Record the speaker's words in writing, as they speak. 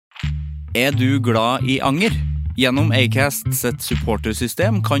du glad I anger? Gjennom Acast sitt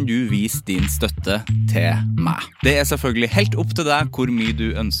supportersystem kan du vise din støtte til meg. Det selvfølgelig helt opp til deg hvor mye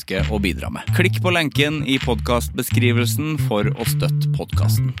du ønsker å bidra med. Klikk på lenken I podcastbeskrivelsen for å støtte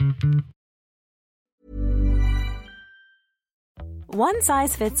podcasten. One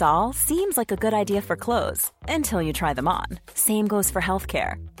size fits all seems like a good idea for clothes until you try them on. Same goes for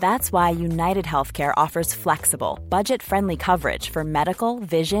healthcare. That's why United Healthcare offers flexible, budget-friendly coverage for medical,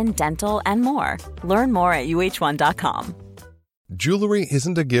 vision, dental, and more. Learn more at uh1.com. Jewelry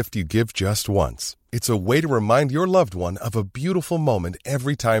isn't a gift you give just once. It's a way to remind your loved one of a beautiful moment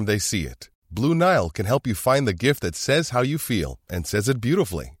every time they see it. Blue Nile can help you find the gift that says how you feel and says it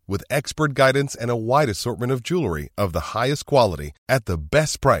beautifully, with expert guidance and a wide assortment of jewelry of the highest quality at the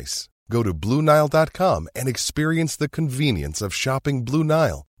best price. Go to BlueNile.com and experience the convenience of shopping Blue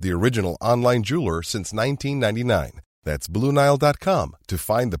Nile, the original online jeweler since 1999. That's BlueNile.com to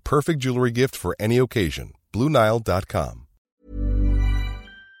find the perfect jewelry gift for any occasion. BlueNile.com.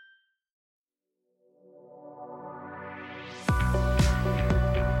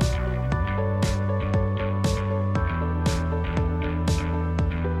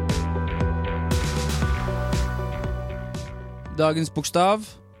 Dagens bokstav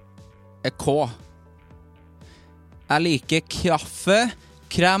K. Jeg liker kaffe,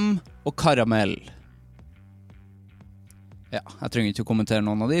 krem og karamell. Ja, jeg trenger ikke å kommentere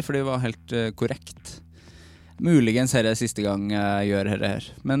noen av de, for de var helt korrekt. Muligens her siste gang jeg gjør dette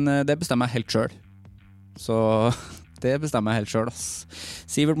her. Men det bestemmer jeg helt selv. Så det bestemmer jeg helt selv, ass.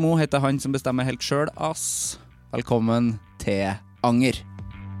 Sivert Mo heter han som bestemmer helt selv, ass. Velkommen til Anger.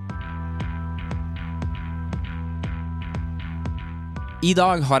 I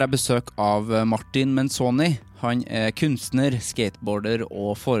dag har jeg besøk av Martin Menzoni. Han kunstner, skateboarder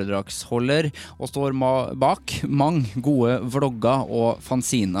og foredragsholder, og står bak mange gode vlogger og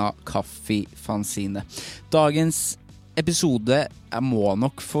fanziner, kaffe-fanzine. Dagens episode, jeg må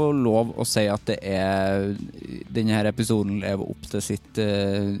nok få lov å si at denne her episoden lever opp til sitt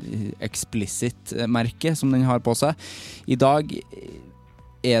explicit-merke som den har på seg. I dag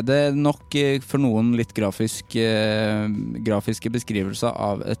det nok for noen litt grafiske beskrivelser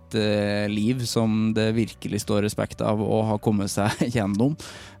av et liv som det virkelig står respekt av å ha kommet seg gjennom.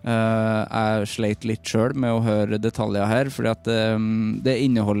 Jeg sleit litt selv med å høre detaljer her, fordi at det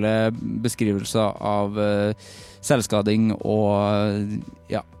inneholder beskrivelser av selvskading og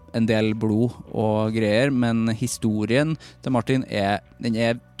ja, en del blod og greier, men historien til Martin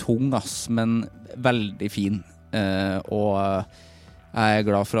den tung, ass, men veldig fin, og jeg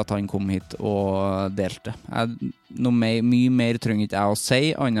glad for at han kom hit og delte. Mye mer trenger ikke jeg å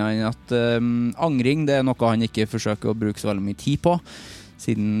si, annet enn at angring, det noe han ikke forsøker å bruke så veldig mye tid på,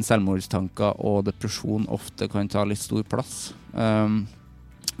 siden selvmordstanker og depresjon ofte kan ta litt stor plass.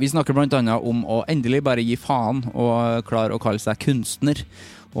 Vi snakker blant annet om å endelig bare gi faen og klare å kalle seg kunstner,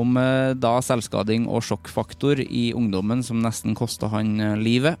 om da selvskading og sjokkfaktor I ungdommen som nesten kostet han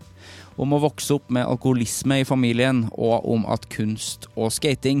livet, om å vokse opp med alkoholisme I familien, og om at kunst og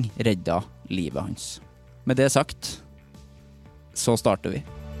skating redda livet hans. Med det sagt, så starter vi.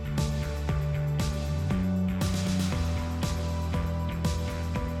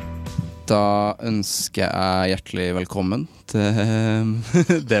 Da ønsker jeg hjertelig velkommen til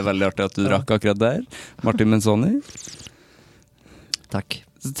det veldig artig at du drakk akkurat der, Martin Menzoni. Takk.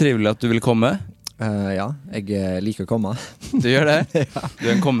 Så trivelig at du vil komme. Ja, jeg liker å komme. Du gjør det? Ja. Du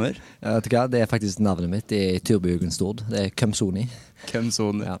en kommer? Vet du hva? Det faktisk navnet mitt I Turbojugend Stord. Det Kømsoni.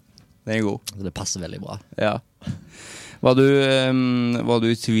 Kømsoni. Ja. Det god. Det passer veldig bra. Ja. Var du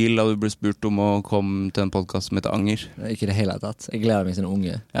I tvil da du ble spurt om å komme til en podcast som heter Anger? Ikke det hele tatt. Jeg gleder meg til en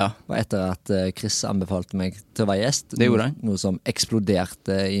unge. Ja. Og etter at Chris anbefalte meg til å være gjest, det gjorde han. Noe som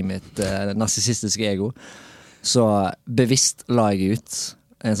eksploderte I mitt narcissistiske ego, så bevisst la jeg ut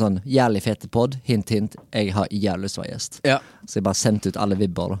en sånn jævlig fete podd, hint, jeg har jævlig lyst til å være gjest. Ja. Så jeg bare sendte ut alle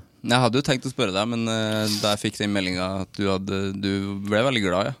vibber da. Jeg hadde jo tenkt å spørre deg, men da jeg fikk den meldingen at du ble veldig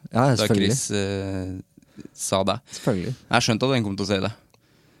glad, ja. Ja, selvfølgelig. Da Chris sa det. Selvfølgelig. Jeg skjønte at han kom til å si det.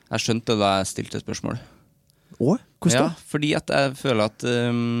 Jeg skjønte da jeg stilte spørsmål. Hvordan ja, da? Fordi at jeg føler at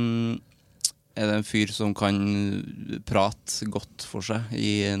det en fyr som kan prate godt for seg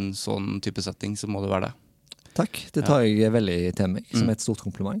I en sånn type setting, så må det være det. Takk, det tar jeg veldig til meg som et stort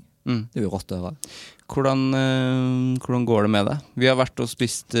kompliment. Det jo rått å høre. Hvordan går det med deg? Vi har vært og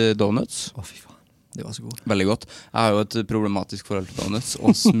spist donuts. Fy faen, det var så god. Veldig godt. Jeg har jo et problematisk forhold til donuts,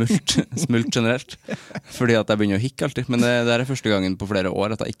 og smult generelt. Fordi at jeg begynner å hikke alltid. Men det første gangen på flere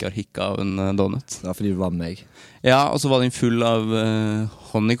år at jeg ikke har hikket av en donut. Ja, fordi du var med meg. Ja, og så var den full av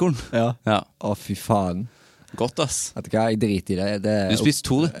honningkorn. Ja. Fy faen. Godt, ass. Vet du hva, jeg driter i det. Du spiste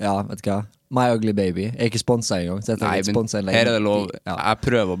 2, du. Ja, vet du hva. My Ugly Baby. Jeg er ikke sponset en gang. Så Nei, men her det lov. Ja. Jeg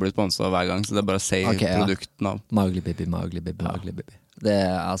prøver å bli sponset hver gang, så det er bare å si produktnavn. My Ugly Baby, My Ugly Baby, My Ugly Baby. Det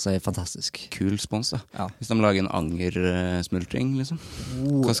er altså fantastisk. Kul spons, da. Ja. Hvis de lager en angersmultring, liksom.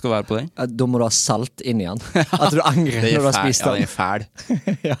 Hva skal være på den? Da må du ha salt inni den. At du angrer når du har spist den. Ja, den er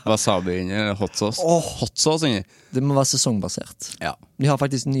fæl. Wasabi inni, eller hot sauce. Hot sauce inni. Det må være sesongbasert. Ja. De har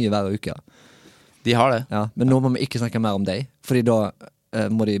faktisk nye hver uke. De har det. Ja, men nå må vi ikke snakke mer om deg, fordi da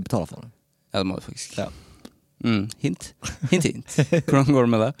må de betale for det. Ja, det må du faktisk. Ja. Hint. Hvordan går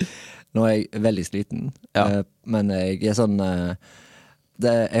det med det? Nå er jeg veldig sliten, men jeg er sånn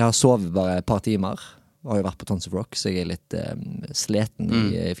jeg har sovet bare et par timer. Jeg har jo vært på Tons of Rock, så jeg er litt sleten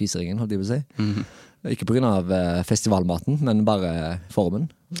i fiseringen, holdt jeg på å si. Ikke på grunn av festivalmaten, men bare formen.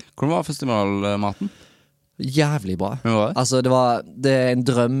 Hvordan var festivalmaten? Jævlig bra. Ja. Altså det er en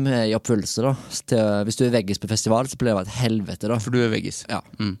drøm i oppfyllelse da hvis du er veggis på festival, så pleier det å være et helvete da. For du er veggis. Ja.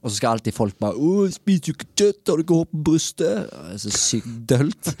 Og så skal alltid folk bare spiser du ikke kjøtt, har du ikke hår på brystet? Det er så sykt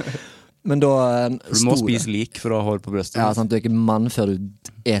dølt. Men da du må spise lik for å ha hår på brystet. Ja, sant, du er ikke mann før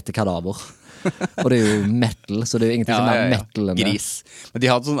du eter kadaver. Og det er jo metal, så det er jo ingenting som er metal enn det. Gris. Men de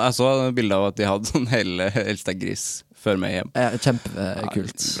hadde sånn, jeg så bilder av at de hadde sånn helste gris før meg hjem.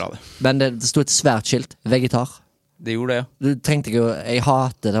 Kjempekult. Bra det. Men det stod et svært skilt, vegetar. Det gjorde det, ja. Du trengte ikke jeg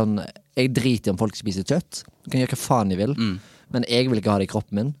hater den, jeg driter om folk spiser kjøtt. Du kan gjøre hva faen de vil, men jeg vil ikke ha det i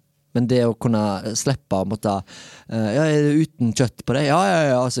kroppen min. Men det å kunne slippe å måtte er det uten kjøtt på det? Ja,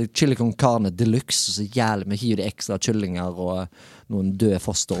 altså chili con carne deluxe, og så jævlig med hiver de ekstra kyllinger og noen døde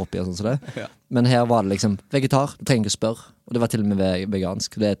foster oppi og sånn som det. Ja. Men her var det liksom vegetar, du trenger ikke spørre. Og det var til og med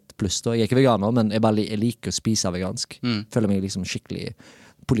vegansk, det er et pluss da. Jeg er ikke veganer, men jeg liker å spise vegansk. Føler meg liksom skikkelig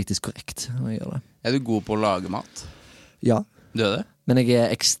politisk korrekt når jeg gjør det. Er du god på å lage mat? Ja. Du er det? Men jeg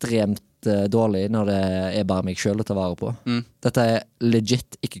er ekstremt dårlig når det er bare meg selv å ta vare på. Dette er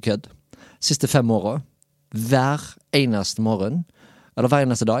legit, ikke kødd. Siste 5 årene, hver eneste morgen, eller hver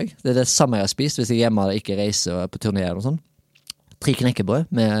eneste dag, det er det samme jeg har spist hvis jeg er hjemme og ikke reiser på turné og sånn. 3 knekkebrød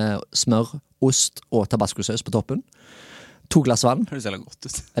med smør, ost og tabascosaus på toppen. 2 glass vann. Høres jævlig godt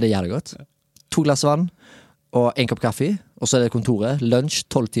ut. Er det jævlig godt? 2 glass vann og 1 kopp kaffe, og så er det kontoret, lunsj,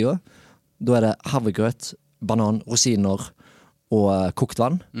 12-tida. Da er det havregrøt, banan, rosiner og kokt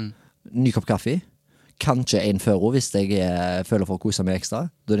vann. Ny kopp kaffe. Kanskje en føro hvis jeg føler for å kose meg ekstra.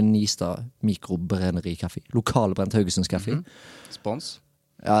 Da er det Nistad mikrobrenneri-kaffe. Lokale brent Haugesundskaffe. Spons?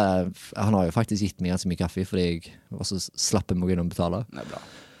 Ja, han har jo faktisk gitt meg ganske mye kaffe, fordi jeg var så slapp med å gå inn og betale. Det er bra.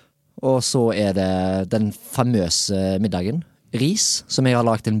 Og så er det den famøse middagen. Ris, som jeg har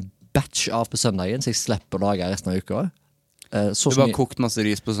lagt en batch av på søndagen, så jeg slipper å lage resten av uka. Du bare kokt masse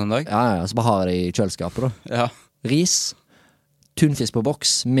ris på søndag? Ja, så bare har jeg det i kjøleskapet da. Ja. Ris, tunfisk på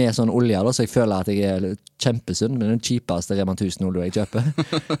boks med sånn olje da, så jeg føler at jeg er kjempesunn, men den kjipeste Rema 1000 olje jeg kjøper.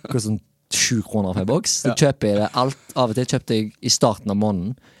 Koster sånn 7 kroner for en boks. Så kjøper jeg det alt. Av og til kjøpte jeg i starten av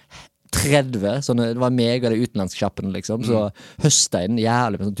måneden 30, sånn, det var meg og de utenlandske kjappene liksom, så høstet jeg den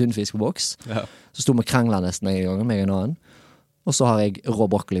jævlig med sånn tunfisk på boks. Ja. Så stod vi kranglet nesten en gang, meg og en annen. Og så har jeg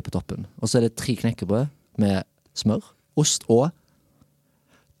rå brokkoli på toppen. Og så er det 3 knekkebrød med smør, ost og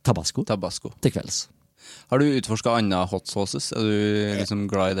tabasco. Til kvelds. Har du utforsket andre hot sauces? Er du liksom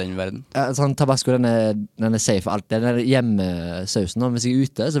glad i den verden? Ja, sånn tabasco, den er safe for alt. Den er hjemmesausen. Hvis jeg er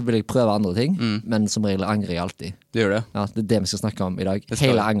ute, så vil jeg prøve andre ting, men som regel angrer jeg alltid. Det gjør det? Ja, det er det vi skal snakke om i dag.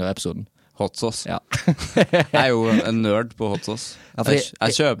 Hele anger-episoden. Hot sauce. Ja. Jeg er jo en nerd på hot sauce. Ja,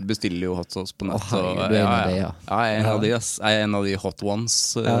 jeg bestiller jo hot sauce på nett. Du er en av de, ja. Ja, jeg er en av de, ass. Jeg er en av de hot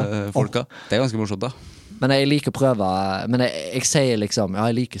ones-folka. Det er ganske morsomt da. Men jeg liker å prøve. Men jeg sier liksom, ja,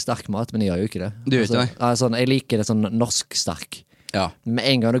 jeg liker sterk mat, men jeg gjør jo ikke det. Du gjør ikke det? Sånn, jeg liker det sånn norsk sterk. Ja. Med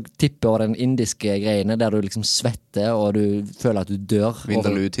en gang du tipper over den indiske greiene, der du liksom svetter, og du føler at du dør.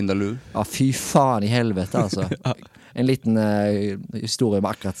 Vindaloo, Tindaloo. Ja, fy faen i helvete, altså. En liten historie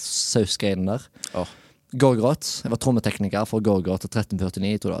med akkurat sausgreinen der. Gorgoroth. Jeg var trommetekniker for Gorgoroth til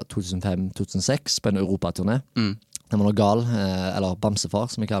 1349, jeg tror det var 2005-2006, på en Europaturné. Den var noe gal, eller Bamsefar,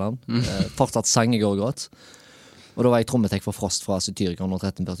 som jeg kaller han. Fortsatt sang i Gorgoroth. Og da var jeg trommetek for Frost fra Satyricon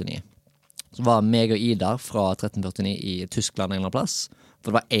 1349. Så var meg og Idar fra 1349 i Tyskland en eller annen plass.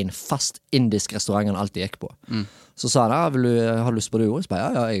 For det var en fast indisk restaurant han alltid gikk på. Så sa han, har du lyst på det ordet? Så ba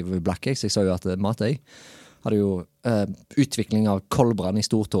ja, jeg vil blakke, så jeg sa jo at mat jeg. Hadde jo utvikling av kolbrann i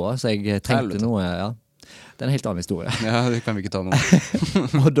stortåa, så jeg trengte noe, ja. Det er en helt annen historie. Ja, det kan vi ikke ta nå.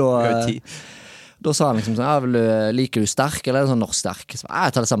 Og da sa han liksom sånn, liker du sterk, eller er det sånn norsk sterk? Så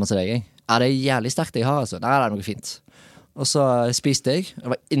jeg tar det samme til deg, jeg. Ja, det er jævlig sterkt jeg har, altså. Nei, det er noe fint. og så spiste jeg.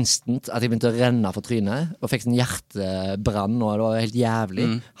 Det var instant at jeg begynte å renne for trynet, og fikk en hjertebrann, og det var helt jævlig.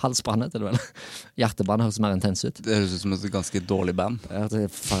 Halsbrannet, eller vel? Hjertebrann høres mer intens ut. Det høres ut som et ganske dårlig band. Ja, det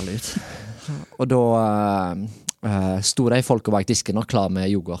er farlig ut. Og da sto de folka bak disken og klar med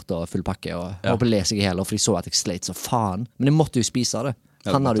yoghurt og full pakke, og håper å lese seg i hele, for de så at jeg sleit så faen. Men jeg måtte jo spise det.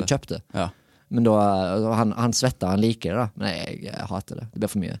 Han hadde jo kjøpt det. Ja. Men da, han svetter, han liker det da. Men jeg hater det. Det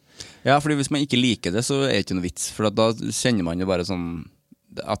blir for mye. Ja, fordi hvis man ikke liker det, så er det ikke noe vits. For da kjenner man jo bare sånn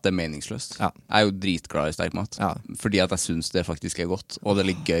at det er meningsløst. Ja. Jeg er jo dritglad i sterkmat. Ja. Fordi at jeg synes det faktisk er godt. Og det er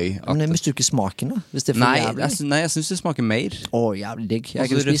litt gøy. Men jeg mister jo ikke smaken da, hvis det er for jævlig. Nei, jeg synes det smaker mer. Jævlig digg. Jeg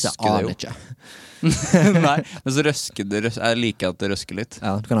kan spise aner ikke. Nei, men så røsker det. Jeg liker at det røsker litt.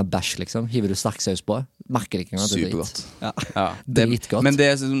 Ja, du kan ha bæsj liksom. Hiver du sterksaus på. Merker ikke engang at det er supergodt. Ja. Dritgodt. Men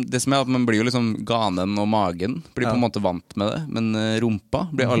det som er at man blir jo liksom ganen og magen blir på en måte vant med det. Men rumpa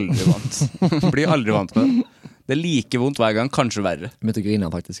blir aldri vant. Blir aldri vant med det. Det er like vondt hver gang, kanskje verre. Jeg begynte å grine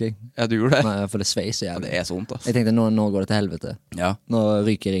faktisk, jeg. Ja, du gjorde det? Nei, for det sveis så jævlig. Det er så vondt, ass. Jeg tenkte, nå går det til helvete. Ja. Nå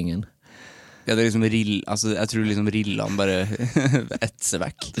ryker ringen. Ja, det er liksom jeg tror liksom rillene bare etser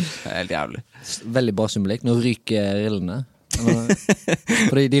vekk. Det er helt jævlig. Veldig bra symbolikk. Nå ryker rillene.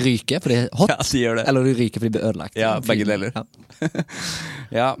 Fordi de ryker, fordi det er hot. Ja, de gjør det. Eller de ryker fordi de blir ødelagt. Ja, begge deler. Ja.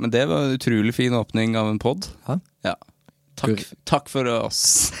 Ja, men det var en utrolig fin åpning av en podd. Ja. Takk for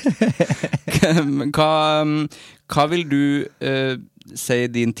oss. Hva vil du si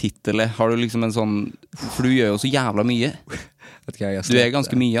din titel? Har du liksom en sånn, for du gjør jo så jævla mye. Du er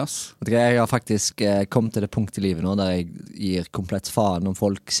ganske mye, ass. Jeg har faktisk kommet til det punkt i livet nå der jeg gir komplett faen om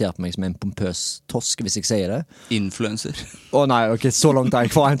folk ser på meg som en pompøs tosk hvis jeg sier det. Influencer. Nei, ok, så langt har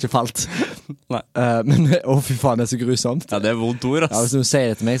jeg ikke falt. Men, fy faen, det er så grusomt. Ja, det er vondt ord, ass. Ja, hvis du sier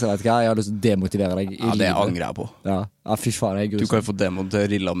det til meg, så vet jeg jeg har lyst til å demotivere deg i livet. Ja, det angrer jeg på. Ja, fy faen, det er grusomt. Du kan jo få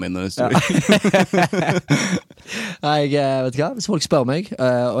demontere rillene mine hvis du Nei, vet du hva, hvis folk spør meg,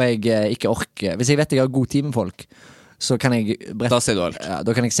 og jeg ikke orker, hvis jeg vet jeg har god tid med folk, så kan jeg da ser du alt.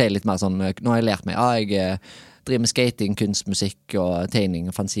 Da kan jeg si litt mer sånn, nå har jeg lært meg, jeg driver med skating, kunstmusikk og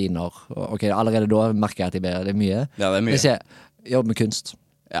tegning og fanziner. Ok, allerede da merker jeg at det er mye. Ja, det er mye. Hvis jeg jobber med kunst,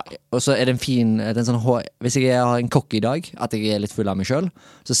 og så er det en sånn, hvis jeg har en kokk i dag, at jeg er litt full av meg selv,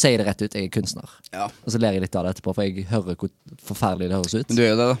 så sier jeg det rett ut, jeg er kunstner. Ja. Og så lærer jeg litt av det etterpå, for jeg hører hvor forferdelig det høres ut. Men du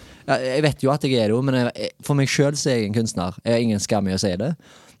er jo det da. Ja, jeg vet jo at jeg er det, men for meg selv så er jeg en kunstner. Jeg har ingen skam i å si det.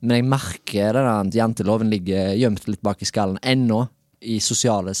 Men jeg merker at janteloven ligger gjemt litt bak i skallen ennå i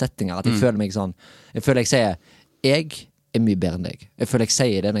sosiale settinger. At jeg føler meg sånn. Jeg føler jeg sier jeg er mye bedre enn deg. Jeg føler jeg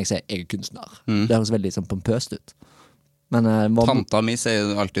sier det når jeg sier jeg er kunstner. Det høres veldig sånn pompøst ut. Men, Tanta mi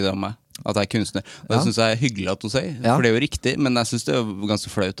sier alltid det om meg, at jeg er kunstner. Og det synes jeg er hyggelig at hun sier, for det er jo riktig, men jeg synes det er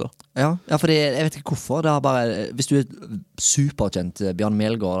ganske flaut også. Ja, fordi jeg vet ikke hvorfor. Det er bare, hvis du er superkjent Bjørn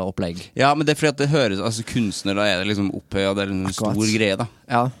Melgaard-opplegg. Ja, men det er fordi at det høres, altså kunstner, da er det liksom opphøyet, det er en stor greie da.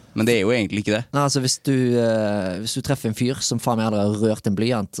 Ja. Men det er jo egentlig ikke det. Nei, altså hvis du treffer en fyr som faen meg aldri har rørt en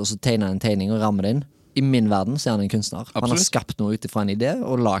blyant, og så tegner en tegning og rammer det inn, i min verden så er han en kunstner. Absolutt. Han har skapt noe utifra en idé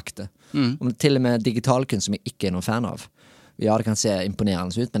og lagt det. Om til og med digitalkunst som jeg ikke er noen fan av. Ja, det kan se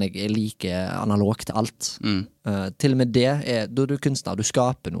imponerende ut, men jeg liker analog til alt. Til og med det da du er kunstner, du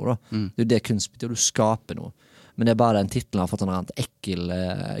skaper noe da. Det er det kunst betyr, du skaper noe. Men det er bare den titlen har fått en annen ekkel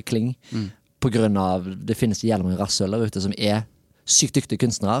kling, på grunn av det finnes jævlig mye rasshøl der ute som er sykt dyktige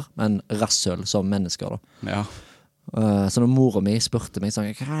kunstnere, men rasshøl som mennesker da. Ja. Så når moren min spurte meg sånn,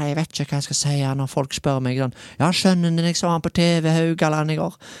 jeg vet ikke hva jeg skal si når folk spør meg sånn, ja, skjønnen din, jeg så han på TV Haugaland i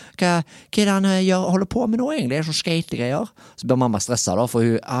går, hva er det han holder på med nå egentlig, det er så skategreier. Så blir mamma stresset da, for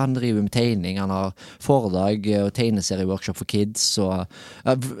han driver med tegning, han har foredrag og tegneserieworkshop for kids og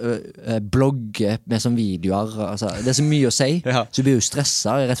blogger med sånne videoer, altså, det er så mye å si, så blir hun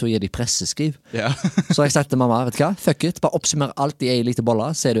stresset, jeg er rett og gir de presseskriv. Så jeg sagt til mamma, vet du hva, fuck it, bare oppsummer alt i en lite bolle,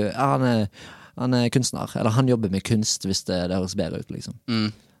 ser du, han er kunstner, eller han jobber med kunst hvis det høres bedre ut, liksom.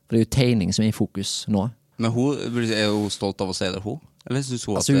 For det er jo tegning som er i fokus nå. Men er jo stolt av å si det, hun? Eller synes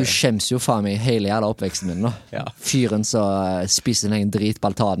hun altså, hun skjems jo faen meg hele jævla oppveksten min, da. Fyren som spiste sin egen drit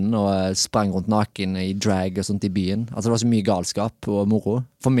på altanen og sprang rundt naken i drag og sånt i byen. Altså, det var så mye galskap og moro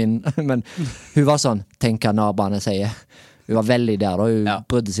for min, men hun var sånn, tenk hva naboene sier. Hun var veldig der, da. Hun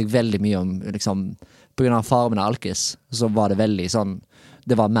brydde seg veldig mye om, liksom, på grunn av farmen av alkis, så var det veldig sånn,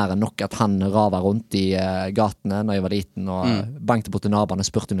 det var mer enn nok at han rava rundt i gatene når jeg var liten og bankte bort til naboene og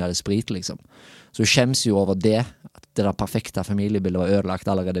spurte om de hadde sprit, liksom. Så hun skjems jo over det, at det der perfekte familiebildet var ødelagt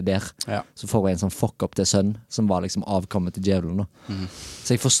allerede der. Så får hun en sånn fuck up til sønn, som var liksom avkommet til djevelen.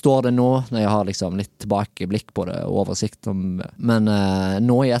 Så jeg forstår det nå, når jeg har liksom litt tilbakeblikk på det og oversikt om, men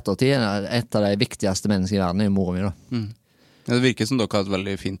nå i ettertid, et av de viktigste menneskene i verden er jo moren min da. Ja, det virker som dere har et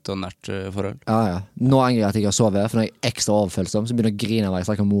veldig fint og nært forhold. Ja. Nå angrer jeg at jeg har sovet, for når jeg er ekstra overfølsom, så begynner jeg å grine når jeg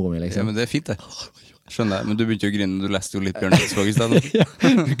snakker om moren min, liksom. Ja, men det fint det. Skjønner jeg, men du begynte jo å grine, du leste jo litt Bjørn Eidsvåg I stedet.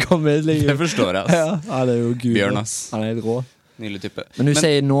 Det forstår jeg, ass. Ja, det jo Gud. Bjørn, ass. Han helt rå. Nydelig type. Men du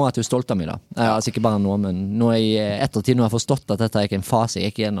sier nå at du stolt av meg da. Altså ikke bare nå, men nå I ettertid nå har jeg forstått at dette ikke en fase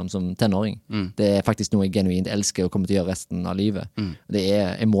jeg gikk igjennom som tenåring. Det faktisk noe jeg genuint elsker og kommer til å gjøre resten av livet.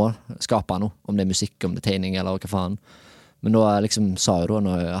 Jeg må skape noe, om det musikk, om det tegning eller hva faen. Men nå liksom sa jeg da,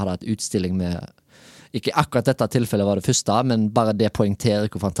 når jeg hadde et utstilling med, ikke akkurat dette tilfellet var det første, men bare det poengterer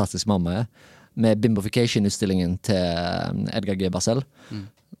hvor fantastisk mamma med Bimbofication-utstillingen til Edgar G. Basel.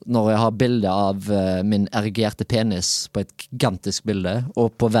 Når jeg har bilde av min erigerte penis på et gigantisk bilde,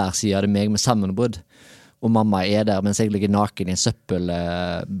 og på hver side av det meg med sammenbrudd, og mamma der mens jeg ligger naken I en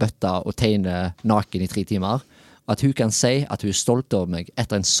søppelbøtta og tegner naken I 3 timer, at hun kan si at hun stolt over meg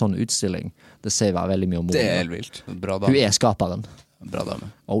etter en sånn utstilling, det sier veldig mye om moren. Det helt vilt. Bra dame. Hun skaperen. Bra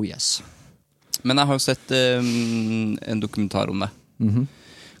dame. Oh yes. Men jeg har jo sett en dokumentar om det.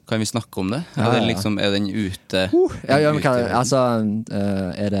 Kan vi snakke om det? Ja. Er den ute? Ja, men altså,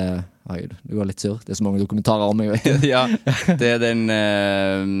 det Herregud, du går litt sur. Det så mange dokumentarer om meg, vet du. Ja, det den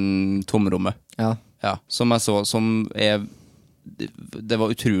tomrommet. Ja. Ja, som jeg så, som det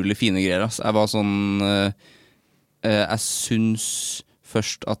var utrolig fine greier. Altså. Jeg var sånn jeg synes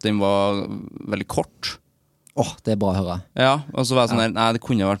først at den var veldig kort. Det bra å høre. Ja, og så var jeg sånn nei, det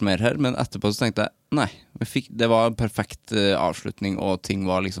kunne vært mer her, men etterpå så tenkte jeg, nei, det var en perfekt avslutning, og ting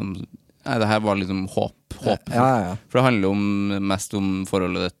var liksom, nei, det her var liksom håp. Ja. For det handler jo mest om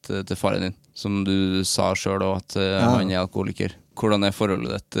forholdet ditt til faren din, som du sa selv også, at han alkoholiker. Hvordan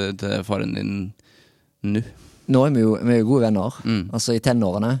forholdet ditt til faren din nå? Nå vi jo gode venner. Altså I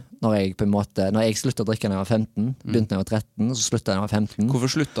tenårene, når jeg sluttet å drikke når jeg var 15, begynte når jeg var 13, så sluttet jeg når jeg var 15.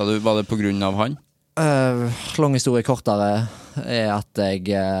 Hvorfor sluttet du? Var det på grunn av han? Lang historie kortere at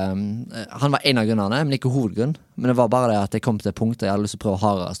han var en av grunnene, men ikke hovedgrunn. Men det var bare det at jeg kom til et punkt der jeg hadde lyst til å prøve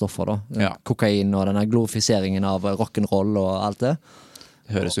hardere stoffer da. Ja. Kokain og denne glorifiseringen av rock'n'roll og alt det.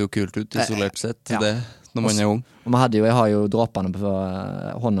 Det høres jo kult ut isolert sett, det, når man ung. Og jeg har jo dråpene på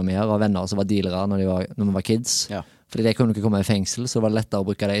hånda mi her, og venner som var dealere når vi var kids. Ja. Fordi de kunne ikke komme I fengsel, så det var lettere å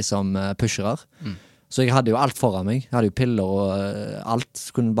bruke dem som pushere. Så jeg hadde jo alt foran meg. Jeg hadde jo piller og alt.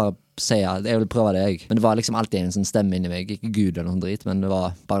 Så kunne bare si at jeg ville prøve det jeg. Men det var liksom alltid en sånn stemme inni meg. Ikke Gud eller noe drit, men det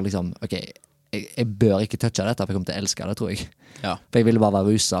var bare liksom, ok, jeg bør ikke touche dette, for jeg kommer til å elske det, tror jeg. Ja. For jeg ville bare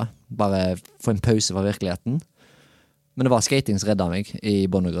være rusa. Bare få en pause fra virkeligheten. Men det var skating som reddet meg I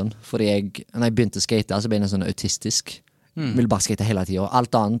bunn og grunn. Fordi når jeg begynte å skate, så ble jeg sånn autistisk. Ville bare skate hele tiden.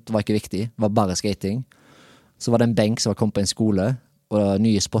 Alt annet var ikke viktig. Det var bare skating. Så var det en benk som var kommet på en skole, og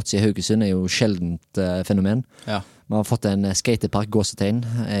nye spots I Haugesund jo sjeldent fenomen. Ja. Man har fått en skatepark, gåsetegn,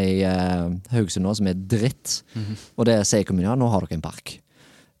 I Haugesund nå, som dritt. Og det sier kommunen, ja, nå har dere en park.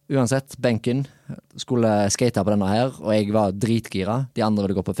 Uansett, benken skulle skate på denne her, og jeg var dritgira. De andre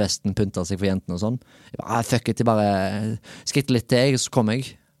ville gå på festen, pynte seg for jentene og sånn. Jeg bare, fuck it, jeg bare skate litt til, og så kom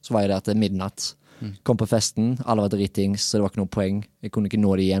jeg. Så var jeg der til midnatt. Kom på festen, alle var dritings, så det var ikke noe poeng. Jeg kunne ikke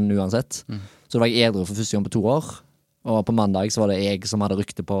nå det igjen uansett. Så det var jeg edru for første gang på 2 år. Og på mandag så var det jeg som hadde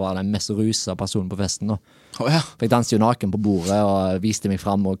rykte på å være den mest rusa personen på festen da. Ja. For jeg danset jo naken på bordet og viste meg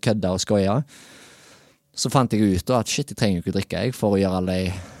frem og kødda og skoja. Så fant jeg ut da at shit, jeg trenger jo ikke drikke jeg for å gjøre alle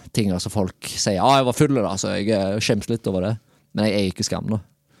de tingene som folk sier. Ja, jeg var full da, så jeg skjems litt over det. Men jeg ikke skam da.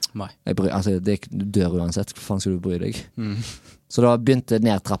 Nei. Du dør uansett, hva faen skal du bry deg? Så da begynte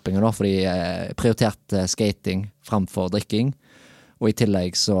nedtrappingen da, fordi jeg prioriterte skating fremfor drikking. Og I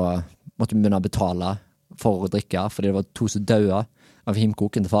tillegg så måtte vi begynne å betale for å drikke, fordi det var 2 som døde av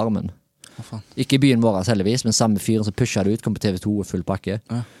himkoken til faren min. Ikke I byen vår heldigvis, men samme fyren som pushet det ut, kom på TV2 og full pakke.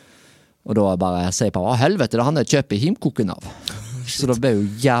 Og da bare sier pappa, helvete, det han kjøper himkoken av. Så da ble jeg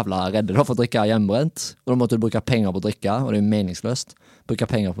jo jævla redde da for å drikke hjemmebrent, og da måtte du bruke penger på å drikke, og det meningsløst. Bruke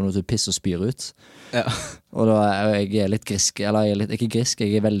penger på noe du pisser og spyr ut. Ja. Og da jeg litt grisk, eller jeg ikke grisk,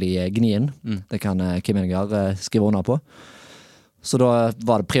 jeg veldig gnien. Det kan Kim Edgar skrive under på. Så da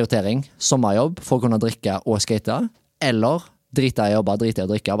var det prioritering, sommerjobb for å kunne drikke og skate, eller drite I jobba, drite I å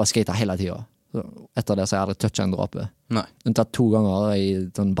drikke, bare skate hele tiden. Så etter det så har jeg aldri touchet en dråpe. Nei. Unntatt 2 ganger I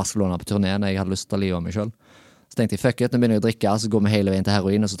sånn Barcelona på turné, når jeg hadde lyst til å ta livet av meg selv. Så tenkte jeg, fuck it, nå begynner jeg å drikke, så går vi hele veien til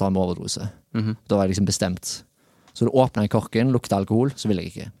heroin, og så tar vi overdose. Da var jeg liksom bestemt. Så da åpnet jeg korken, lukte alkohol, så ville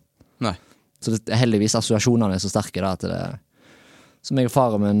jeg ikke. Nei. Så det heldigvis assosiasjonene så sterke da, at det... Så meg og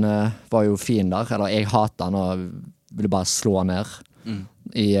faren min var jo fiender, eller jeg hatet han og ville bare slå han ned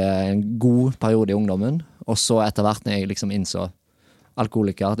I en god periode I ungdommen. Og så etter hvert når jeg liksom innså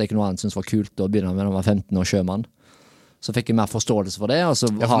alkoholiker, det ikke noe annet synes var kult å begynne med når man var 15 år sjømann. Så fikk jeg mer forståelse for det. Og så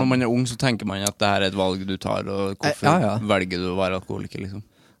for når man ung, så tenker man at det her et valg du tar, og hvorfor velger du å være alkoholiker, liksom?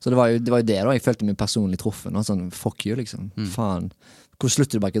 Så det var jo det da. Jeg følte meg personlig truffen, og sånn, fuck you, liksom. Faen. Hvor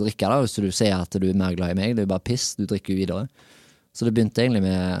slutter du bare ikke å drikke da, hvis du sier at du mer glad i meg? Det bare piss, du drikker jo videre. Så det begynte egentlig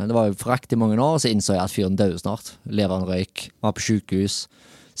med, det var jo forrekt i mange år, og så innså jeg at fyren døde snart. Leveren røyk, var på sykehus,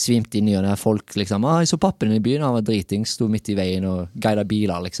 svimte inn i og ned folk, liksom. Jeg så pappen i byen, han var driting, stod midt i veien og guidet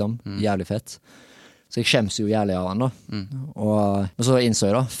biler, liksom. Jævlig fett. Så jeg skjems jo jævlig av han da. Og så innså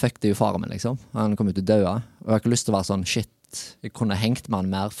jeg da, fuck det jo faren min liksom. Han kom ut til døde, og jeg har ikke lyst til å være sånn, shit, jeg kunne hengt med han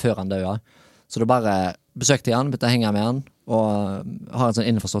mer før han døde. Så da bare besøkte jeg han, begynte å henge med han, og har en sånn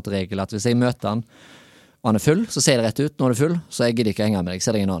innforstått regel at hvis jeg møter han, og han er full, så sier jeg det rett ut, når du er full, så jeg gidder ikke å henge med deg,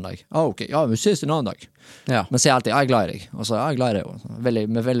 ser deg en annen dag. Ok, ja, vi ses en annen dag. Ja. Men sier alltid, jeg er glad i deg. Og så, jeg er glad i deg også. Vi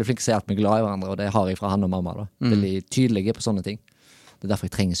er veldig flinke til å si at vi er glad i hverandre, og det har jeg fra han og mamma da. Veldig tydelige på sånne ting. Det derfor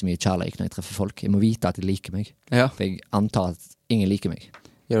jeg trenger så mye kjærlighet når jeg treffer folk. Jeg må vite at de liker meg. Ja. For jeg antar at ingen liker meg.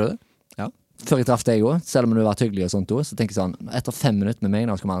 Gjør du det? Ja. Før jeg traff deg også, selv om du har vært hyggelig og sånt også, så tenker jeg sånn, etter 5 minutter med meg,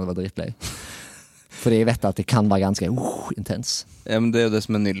 nå skal man være drittlei. Fordi jeg vet at det kan være ganske intens. Ja, men det er jo det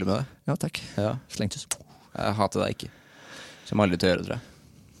som er nydelig med det. Ja, takk. Ja. Slengtus. Jeg hater deg ikke. Kommer aldri til å gjøre det, tror jeg.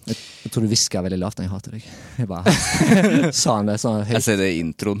 Jeg tror du visker veldig lavt når jeg hater deg. Jeg bare sa han det sånn høyt. Jeg ser det i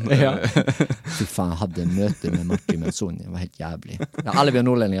introen. Ja. Fy faen, jeg hadde møte med Martin Melsoni. Det var helt jævlig. Ja, alle blir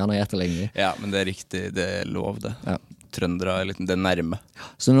nordlendinger når jeg etterligner. Ja, men det er riktig. Det er lov det. Ja. Trøndere er litt, det er nærme.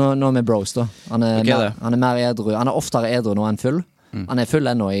 Så nå er vi bros da. Han er mer edru. Han er oftere edru nå enn full. Han er full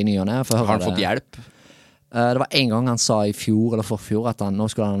ennå i ny og ne. Har han fått hjelp? Det var en gang han sa i fjor eller forfjor at nå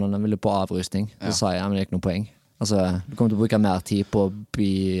skulle han ville på avrustning. Så sa jeg, men det er ikke noe poeng. Altså, du kommer til å bruke mer tid på å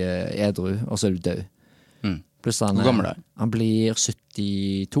bli edru, og så er du død. Pluss hvor gammel er han? Han blir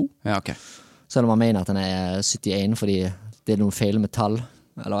 72. Ja, ok. Selv om han mener at han er 71, fordi det er noe feil med tall,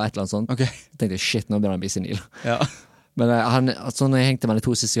 eller et eller annet sånt. Okay. Jeg tenkte, shit, nå begynner han å bli senil. Ja. Men altså, når jeg hengte med de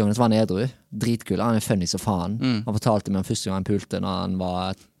 2 siste gangene, så var han edru. Dritkul, han er funny så faen. Han fortalte meg om første gang han pulte når han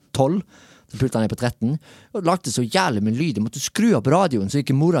var 12. Så pulte han ned på 13. Og lagde så jævlig med lyd. Jeg måtte skru opp radioen, så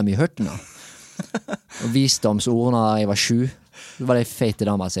ikke mora mi hørte den. Og visdomsord når jeg var 7. Det var de feite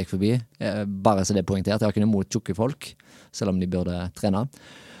damer som gikk forbi. Bare så det poengtert. Jeg har ikke noe mot tjukke folk, selv om de burde trene.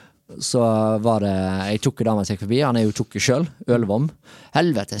 Så var det ei tjukke dame som gikk forbi. Han er jo tjukke selv, Ølvom.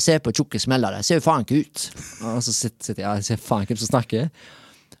 Helvete, se på tjukke smeller det. Ser jo faen ikke ut. Og så sitter jeg, ser faen ikke ut som snakker.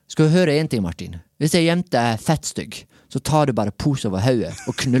 Skal du høre en ting, Martin? Hvis ei jente er fettstygg, så tar du bare pose over hodet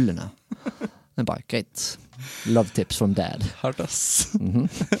og knuller henne. Det er bare greit. Love tips from dad. Hardt, ass.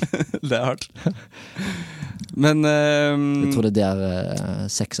 Det er hardt. Men jeg tror det er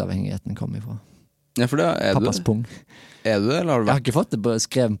der sexavhengigheten kommer ifra. Ja, for det er pappas du. Pung. Er du det, eller har du vært? Jeg har ikke fått det på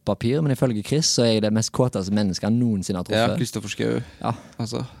skrevet papir, men ifølge Chris så er jeg det mest kåteste mennesket jeg noensinne har truffet. Ja, Kristoffer Schau. Ja.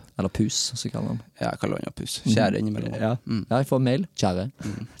 Altså. Eller Pus, så kaller han. Ja, jeg kaller han Pus. Kjære innimellom. Ja. Ja, jeg får mail. Kjære.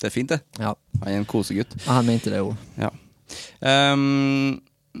 Det er fint det. Ja. Han er en kosegutt. Ja, han mente det jo. Ja.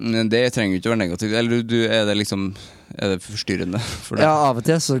 Det trenger jo ikke å være negativt. Eller er det liksom, er det forstyrrende for deg? Ja, av og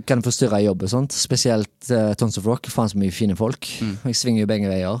til så kan det forstyrre jobb og sånt. Spesielt Tons of Rock, faen så mye fine folk. Jeg svinger jo begge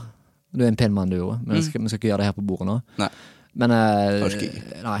veier. Du er en pen mann du jo, men vi skal ikke gjøre det her på bordet nå. Nei. Men,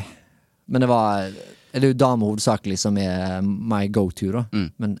 nei. Men det er jo damer hovedsakelig som er my go-to da.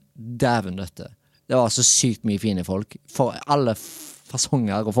 Men dæven døtte. Det var så sykt mye fine folk. For alle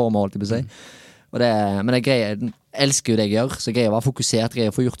fasonger og former holdt jeg på å si. Men jeg elsker jo det jeg gjør, så jeg greier å være fokusert,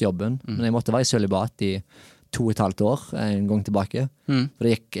 greier å få gjort jobben. Men jeg måtte være i sølibat i 2,5 år, en gang tilbake. For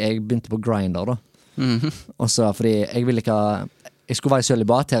jeg begynte på Grindr da. Og så fordi jeg ville ikke jeg skulle være i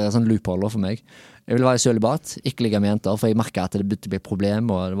sølibat, her er sånn loophole for meg. Jeg ville være i sølibat, ikke ligge med jenter, for jeg merket at det begynte å bli et problem,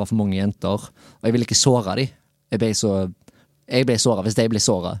 og det var for mange jenter. Og jeg ville ikke såre de. Jeg ble såret hvis de ble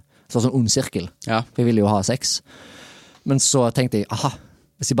såret. Så det var sånn ond sirkel. Ja. For jeg ville jo ha sex. Men så tenkte jeg, aha,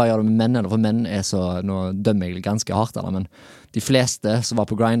 hvis jeg bare gjør det med menn, for menn er så, nå dømmer jeg ganske hardt, men de fleste som var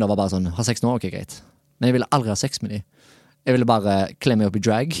på Grindr var bare sånn, ha sex nå, ok, greit. Men jeg ville aldri ha sex med de. Jeg ville bare klemme meg opp i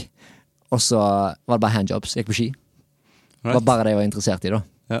drag, og så var det bare handjobs, jeg gikk på ski. Det var bare det jeg var interessert i da.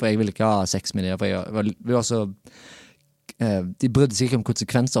 Ja. For jeg ville ikke ha sex med de. Vi var så, de brydde seg ikke om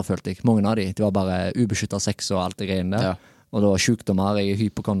konsekvenser, følte jeg. Mange av de. Det var bare ubeskyttet sex og alt det greiene der. Ja. Og det var sykdommer, jeg er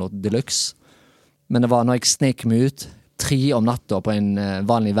hypokonder deluxe. Men det var når jeg snek meg ut 3 om natta på en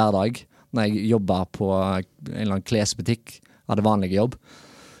vanlig hverdag, når jeg jobbet på en eller annen klesbutikk, hadde vanlig jobb,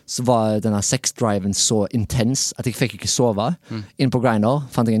 så var denne sexdriven så intens at jeg fikk ikke sove. Inn på Grindr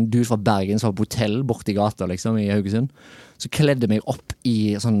fant jeg en dude fra Bergen som var på hotell borte i gata liksom, i Haugesund. Så kledde meg opp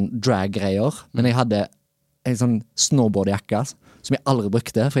i sånn drag-greier, men jeg hadde en sånn snowboardjakke som jeg aldri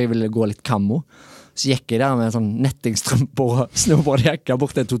brukte, for jeg ville gå litt kammo. Så gikk jeg der med en sånn nettingstrømpe og snowboardjakke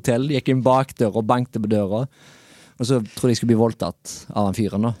bort til et hotell, gikk inn bakdør og bankte på døra. Og så trodde jeg skulle bli voldtatt av han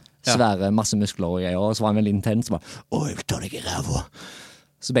fyren da. Svære, masse muskler og greier, og så var han veldig intens, bare, jeg vil ta deg i ræva.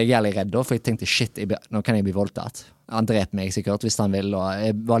 Så ble jeg jævlig redd da, for jeg tenkte, shit, nå kan jeg bli voldtatt. Han dreper meg sikkert hvis han vil, og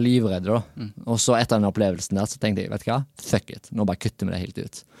jeg var livredd da. Og så etter den opplevelsen der, så tenkte jeg, vet du hva? Fuck it, nå bare kutter vi det helt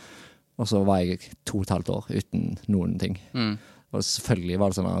ut. Og så var jeg 2,5 år uten noen ting. Og selvfølgelig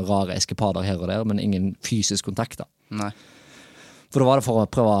var det sånne rare eskapader her og der, men ingen fysisk kontakt da. Nei. For da var det for å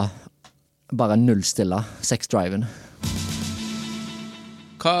prøve bare nullstille sex-driven.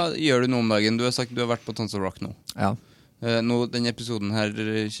 Hva gjør du nå om dagen? Du har sagt du har vært på Tons of Rock nå. Ja. Nå, denne episoden her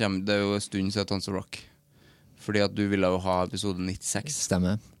kommer, det jo en stund siden Tons of Rock. Fordi at du ville jo ha episode 96.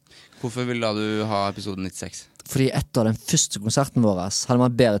 Stemmer. Hvorfor ville du ha episode 96? Fordi etter den første konserten vår, hadde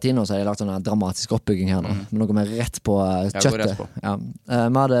man bedre tid nå, så hadde jeg lagt en dramatisk oppbygging her nå. Men nå går vi rett på kjøttet. Ja.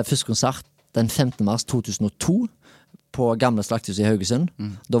 Vi hadde første konsert den 15. mars 2002 på gamle slakthus i Haugesund.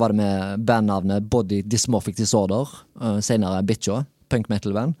 Da var det med bandnavnet Body Dysmorphic Disorder, senere Bitcho, punk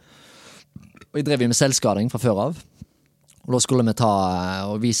metal band. Og jeg drev med selvskading fra før av. Og da skulle vi ta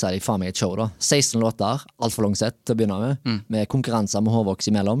og vise dem faen meg et show da. 16 låter, alt for langt sett til å begynne med konkurranser med hårvoks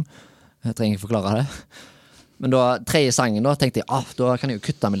imellom. Jeg trenger ikke forklare det. Men da, tredje sangen da, tenkte jeg, da kan jeg jo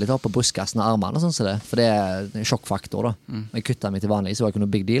kutte meg litt opp på brystkassen og armene og sånn som det. For det er sjokkfaktor da. Jeg kuttet meg til vanlig, så var det ikke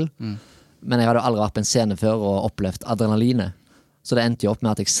noe big deal. Men jeg hadde jo aldri vært på en scene før og opplevd adrenalinet. Så det endte jo opp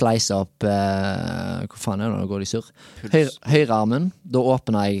med at jeg sleiset opp hvor faen er det når det går i surr? Høyrearmen. Da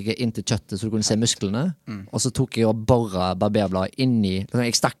åpnet jeg inn til kjøttet så du kunne se musklene. Og så tok jeg og borret barberbladet inni.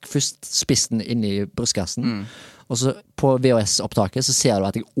 Jeg stakk først spissen inn i brystkassen. Og så på VHS-opptaket så ser du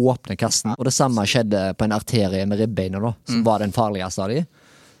at jeg åpner kassen. Og det samme skjedde på en arterie med ribbeinet da, som var den farligste av de.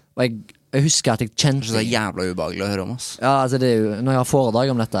 Og jeg husker at jeg kjente... Det er så jævla ubehagelig å høre om oss. Ja, altså det er jo, når jeg har foredrag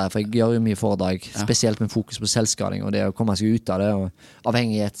om dette, for jeg gjør jo mye foredrag, spesielt med fokus på selvskading, og det å komme seg ut av det, og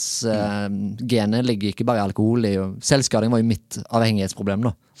avhengighetsgenet ligger ikke bare i alkohol, selvskading var jo mitt avhengighetsproblem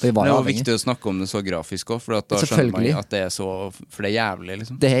da. Det er jo viktig å snakke om det så grafisk også, for da skjønner man at det er så, for det er jævlig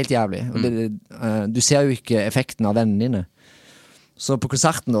liksom. Det er helt jævlig, og du ser jo ikke effekten av vennene dine. Så på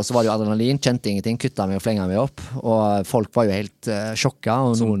konserten da, så var det jo adrenalin, kjente ingenting, kuttet meg og flenget meg opp, og folk var jo helt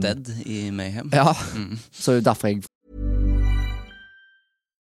sjokket. Som dead i Mayhem. Ja, så derfor jeg...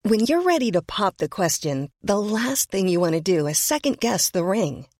 When you're ready to pop the question, the last thing you want to do is second-guess the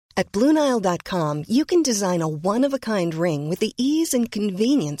ring. At BlueNile.com, you can design a one-of-a-kind ring with the ease and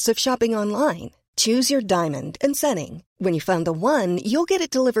convenience of shopping online. Choose your diamond and setting. When you find the one, you'll get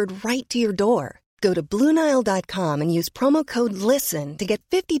it delivered right to your door. Go to BlueNile.com and use promo code LISTEN to get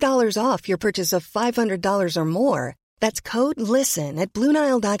 $50 off your purchase of $500 or more. That's code LISTEN at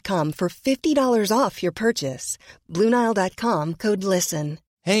BlueNile.com for $50 off your purchase. BlueNile.com, code LISTEN.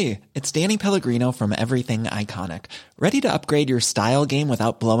 Hey, it's Danny Pellegrino from Everything Iconic. Ready to upgrade your style game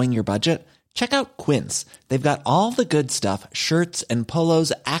without blowing your budget? Check out Quince. They've got all the good stuff, shirts and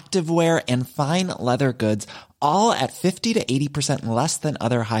polos, activewear, and fine leather goods, all at 50 to 80% less than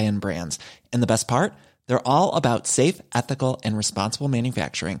other high-end brands. And the best part? They're all about safe, ethical, and responsible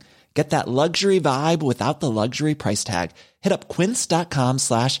manufacturing. Get that luxury vibe without the luxury price tag. Hit up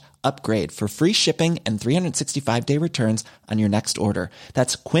quince.com/upgrade for free shipping and 365-day returns on your next order.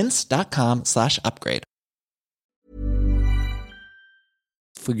 That's quince.com/upgrade.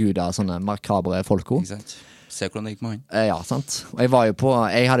 Forguda sånne makabre folko. Ikke sant? Se hvordan det gikk med han. Ja, sant. Og jeg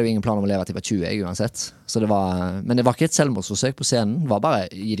hadde jo ingen plan om å leve til jeg var 20, jeg, uansett. Så men det var ikke et selvmordsforsøk på scenen. Det var bare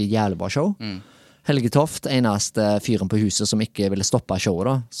gi det jævlig bra show. Helge Toft, eneste fyren på huset som ikke ville stoppe showet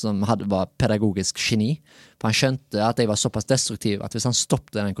da, som var pedagogisk geni. For han skjønte at jeg var såpass destruktiv at hvis han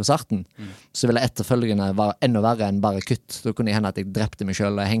stoppte den konserten, så ville etterfølgende være enda verre enn bare kutt. Da kunne det hende at jeg drepte meg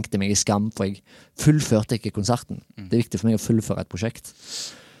selv, og jeg hengte meg i skam, for jeg fullførte ikke konserten. Det er viktig for meg å fullføre et prosjekt.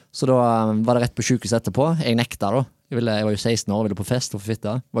 Så da var det rett på sykehuset etterpå. Jeg nekta da. Jeg var jo 16 år, ville på fest og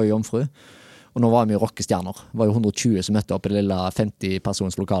fitte. Var jo jomfru. Og nå var vi jo rockestjerner. Det var jo 120 som møtte opp i det lille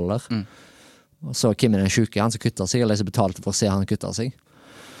 50-persons lokale der. Og så Kim er den syke, han som kuttet seg, eller jeg som betalte for å se han kuttet seg.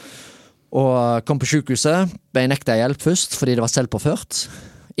 Og kom på sykehuset, ble nekta hjelp først, fordi det var selvpåført.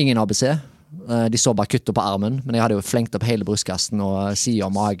 Ingen ABC. De så bare kuttet på armen, men jeg hadde jo flengt opp hele brystkassen og siden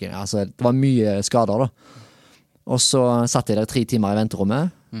av magen. Altså, det var mye skader da. Og så satt jeg der 3 timer i venterommet,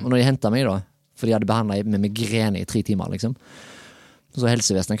 og når de hentet meg da, for de hadde behandlet med migrene i 3 timer liksom, så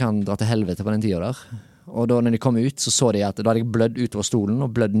helsevesenet kan dra til helvete på den tiden der. Og da når de kom ut, så de at da hadde jeg blødd utover stolen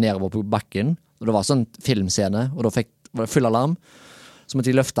og blødd nedover på bakken, og det var sånn filmscene, og da var det full alarm. Så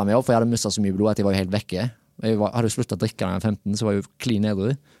måtte de løfte meg opp, for jeg hadde mistet så mye blod at jeg var jo helt vekke. Jeg hadde jo sluttet å drikke da jeg var 15, så var jeg jo clean nedru,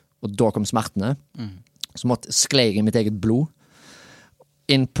 og da kom smertene. Så sklei jeg i mitt eget blod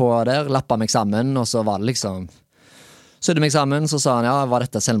inn på der, lappet meg sammen, og så var det liksom Så det meg sammen, så sa han, ja, var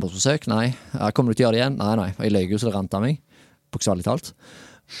dette selvmordsforsøk? Nei. Ja, kommer du til å gjøre det igjen? Nei. Og jeg løg jo, så det rant av meg. Bokstavelig talt.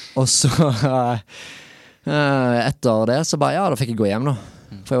 Og så, etter det, så bare, ja, da fikk jeg gå hjem da.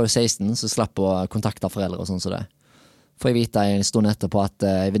 For jeg var jo 16, så slapp å kontakte foreldre og sånn så det. For jeg vet en stund etterpå at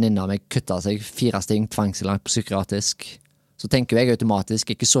en venninne av meg kuttet seg 4 sting, tvangsinnlagt på psykiatrisk. Så tenker jeg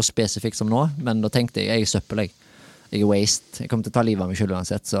automatisk, ikke så spesifikt som nå, men da tenkte jeg er søppel, jeg er waste. Jeg kommer til å ta livet av meg selv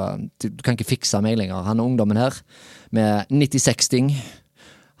uansett, så du kan ikke fikse meg lenger. Han ungdommen her, med 96 sting,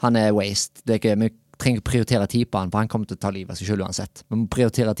 han er waste. Det er ikke, vi trenger ikke prioritere tid på han, for han kommer til å ta livet av seg selv uansett. Vi må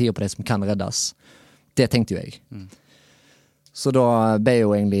prioritere tid på det som kan reddes. Det tenkte jo jeg. Så da ble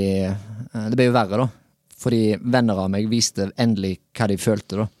jo egentlig, det ble jo verre da. Fordi venner av meg viste endelig hva de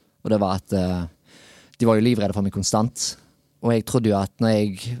følte da. Og det var at de var jo livredde for meg konstant. Og jeg trodde jo at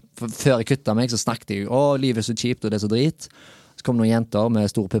før jeg kuttet meg, så snakket jeg, livet er så kjipt, og det er så drit. Så kom noen jenter med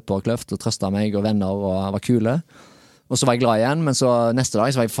store pupper og kløft, og trøstet meg, og venner, og var kule. Og så var jeg glad igjen, men så neste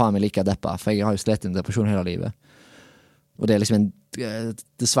dag så var jeg faen meg like deppa, for jeg har jo slet en depresjon hele livet. Og det er liksom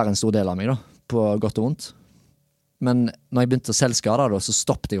dessverre en stor del av meg da, på godt og vondt. Men når jeg begynte å selvskade da, så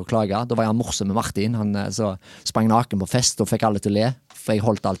stoppet jeg å klage. Da var jeg morsom med Martin, han så sprang naken på fest, og fikk alle til å le, for jeg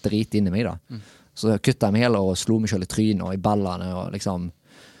holdt alt drit inni meg da. Så kuttet jeg meg heller og slo meg selv i trynet og i ballene og liksom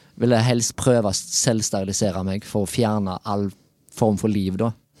ville helst prøve å selvsterilisere meg for å fjerne all form for liv da.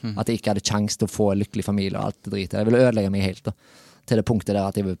 At jeg ikke hadde kjangs til å få en lykkelig familie og alt det dritet. Jeg ville ødelegge meg helt da, til det punktet der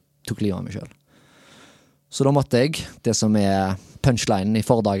at jeg tok livet av meg selv. Så da måtte jeg, det som er punchlinen i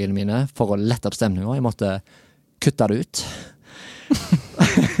fordagene mine, for å lette opp stemningen, jeg måtte kutte det ut.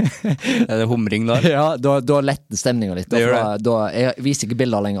 Er det humring der? Ja, da letter stemningen litt. Da jeg viser ikke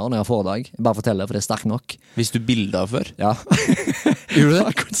bilder lenger når jeg har foredrag. Jeg bare forteller, for det er sterkt nok. Hvis du bilder før? Ja. Gjorde du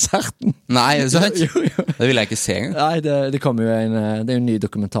det? Konserten. Nei, er det sant? Jo. Det vil jeg ikke se engang. Nei, det kommer jo det er jo en ny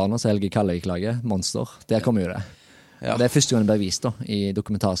dokumentar nå, så Helge Kallevik-laget, Monster. Der kommer jo det. Ja. Det er første gang det blir vist da, i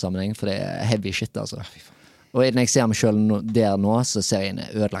dokumentarsammenheng, for det er heavy shit, altså. Og når jeg ser meg selv der nå, så ser jeg en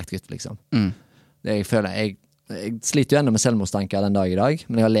ødelagt gutt, liksom. Det jeg føler, jeg sliter jo enda med selvmordstanker den dag i dag,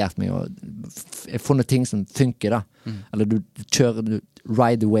 men jeg har lært meg jeg har funnet ting som funker da. Eller du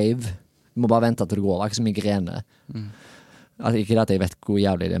ride the wave, du må bare vente til det går, ikke så migrene. Altså, ikke at jeg vet hvor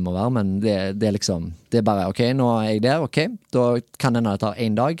jævlig det må være, men det er liksom, det er bare, ok, nå er jeg der, ok, da kan denne ta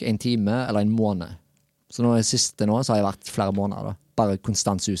 1 dag, 1 time, eller 1 måned. Så nå siste nå, så har jeg vært flere måneder da, bare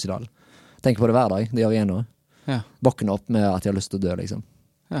konstant suicidal. Tenker på det hver dag, det gjør jeg ennå. Ja. Våkne opp med at jeg har lyst til å dø, liksom.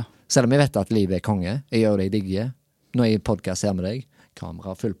 Ja. Selv om jeg vet at livet er konge, jeg gjør det jeg digger. Når jeg i podcast her med deg,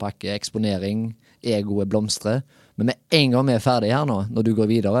 kamera, full pakke, eksponering, egoet blomstre. Men med en gang vi er ferdige her nå, når du går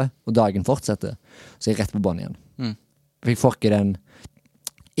videre, og dagen fortsetter, så er jeg rett på bånd igjen. For jeg får ikke den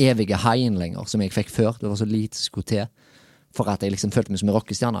evige haien lenger, som jeg fikk før. Det var så lite som skulle til, for at jeg liksom følte meg som en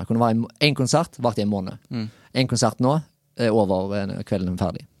rockestjerne. Det kunne være en konsert, vart i en måned. En konsert nå, er over kvelden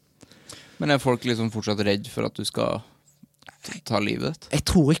ferdig. Men er folk liksom fortsatt redd for at du skal ta livet ditt? Jeg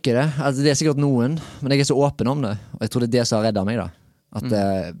tror ikke det. Altså, det er sikkert noen, men jeg er så åpen om det. Og jeg tror det er det som har reddet meg da. At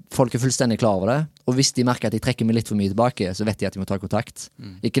folk er fullstendig klar over det. Og hvis de merker at de trekker meg litt for mye tilbake, så vet de at de må ta kontakt.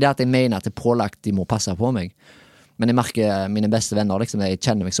 Ikke det at jeg mener at det er pålagt de må passe på meg. Men jeg merker mine beste venner, liksom, jeg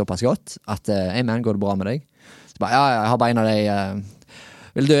kjenner meg såpass godt, at hey man, går det bra med deg? Så bare, ja, jeg har bare en av deg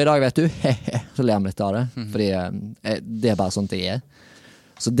vil dø i dag, vet du? Så ler jeg litt av det. Fordi det er bare sånt jeg er.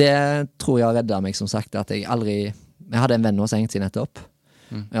 Så det tror jeg har reddet meg, som sagt, at jeg aldri... Jeg hadde en venn nå som hengte seg nettopp.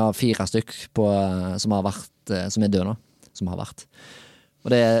 Jeg har 4 stykk som er døde nå, som har vært.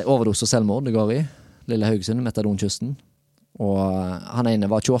 Og det er overdose og selvmord det går i. Lille Haugesund, Metadonkysten. Og han ene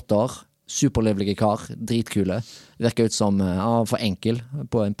var 28 år, superlevelig kar, dritkule. Virket ut som for enkel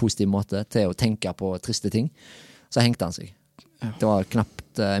på en positiv måte til å tenke på triste ting. Så hengte han seg. Det var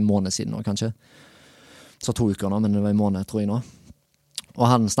knapt en måned siden nå, kanskje. Så 2 uker nå, men det var en måned, tror jeg nå. Og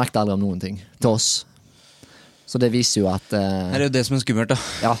han snakket aldri om noen ting til oss. Så det viser jo at... det er jo det som er skummelt da.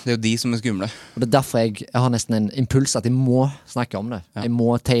 Ja. Det er jo de som er skumle. Og det er derfor jeg har nesten en impuls at jeg må snakke om det. Ja. Jeg må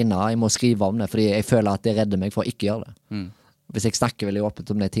tegne, jeg må skrive om det, fordi jeg føler at det redder meg for å ikke gjøre det. Hvis jeg snakker veldig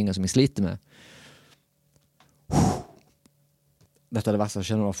åpent om de tingene som jeg sliter med. Dette er det verste som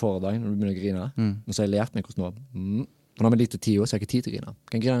skjer når du har foredrag, når du begynner å grine. Nå så har jeg lært meg hvordan det var. Nå har vi litt til 10 år, så jeg har ikke tid til å grine.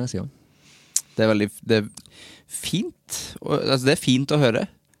 Kan jeg grine neste gang? Det er fint. Altså, det er fint å høre.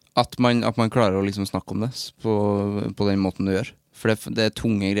 At man klarer å liksom snakke om det på den måten du gjør. For det er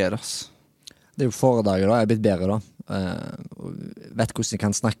tunge greier, ass. Det er jo foredraget da, jeg er blitt bedre da. Vet hvordan jeg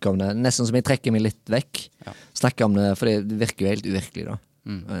kan snakke om det. Nesten som jeg trekker meg litt vekk. Ja. Snakke om det, for det virker jo helt uvirkelig da.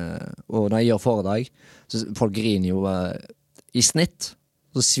 Og når jeg gjør foredrag, så folk griner jo i snitt,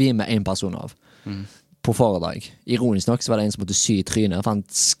 så svimer en person av. på foredrag. Ironisk nok så var det en som måtte sy I trynet, for han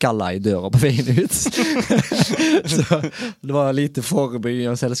skalla I døra på veien ut. Så det var lite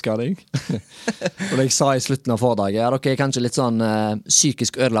forebygging av selvskading. Og det jeg sa I slutten av foredraget, dere kanskje litt sånn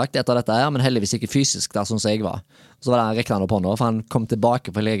psykisk ødelagt etter dette her, men heldigvis ikke fysisk der sånn som jeg var. Så var det han reknet på nå, for han kom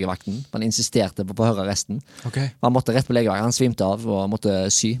tilbake på legevakten. Han insisterte på å høre resten. Okay. Han måtte rett på legevakten, han svimte av og måtte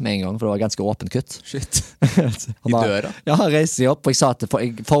sy med en gang, for det var ganske åpent kutt. Shit. I døra? Ja, han reiste seg opp, og jeg sa til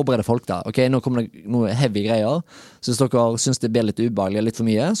jeg forbereder folk da. Ok, nå kommer det noe heavy greier, så hvis dere synes det blir litt ubehagelig, litt for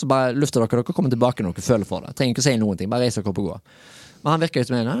mye, så bare lufter dere kommer tilbake når dere føler for det. Trenger ikke å si noen ting, bare reise dere opp og gå. Men han virket ut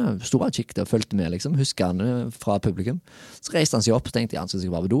som en stor kikket og følte med, liksom. Husker han fra publikum. Så reiste han seg opp og tenkte han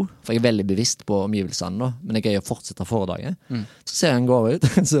skulle være ved do. For jeg veldig bevisst på omgivelsene nå, men jeg greier å fortsette foredraget. Så ser han gå ut,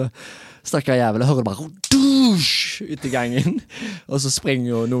 så stakkar jævel, og hører det bare douche ut I gangen. Og så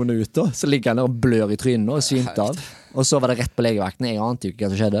springer jo noen ut da. Så ligger han der og blør I trynet og svimte av. Og så var det rett på legevakten. Jeg ante jo ikke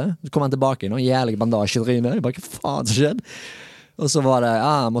hva som skjedde. Så kom han tilbake nå, jævlig bandasje I trynet. Jeg bare, hva faen som skjedde? Og så var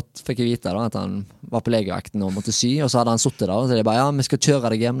det, fikk jeg vite da, at han var på legevakten og måtte sy, og så hadde han suttet der, og så det bare, vi skal kjøre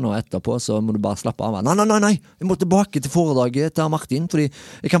deg hjem nå etterpå, så må du bare slappe av. Nei, jeg må tilbake til foredraget til Martin, fordi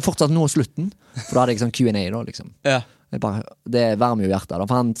jeg kan fortsatt nå slutten. For da hadde jeg sånn Q&A da, liksom. Ja. Det varmer jo hjertet da,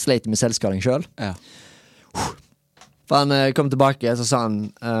 for han sleit med selvskading selv. Ja. For han kom tilbake, så sa han,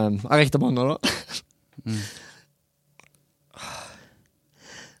 jeg rekte mannen da.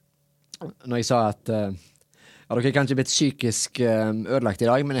 Når jeg sa at... Ja, dere kanskje blitt psykisk ødelagt I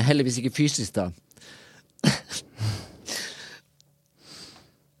dag, men heldigvis ikke fysisk da.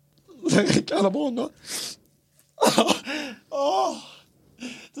 Det kan jeg på nå.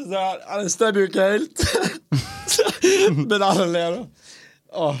 Det stemmer jo ikke helt. Men alle ler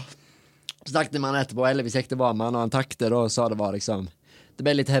da. Så snakket med han etterpå, heldigvis gikk det bra med han, og han takte da, og sa det var liksom, det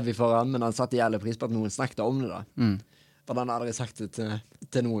ble litt heavy for han, men han satte jævlig pris på at noen snakket om det da. For han hadde aldri sagt det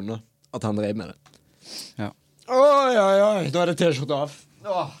til noen da, at han drev med det. Ja. Oi, nå det t-skjorte av.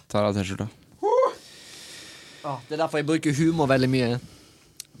 Tar av t-skjorte. Det derfor jeg bruker humor veldig mye.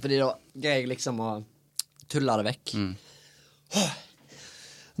 Fordi da greier jeg liksom å tulle det vekk.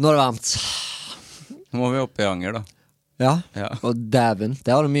 Nå det varmt. Nå må vi opp I anger da. Ja. Og dæven,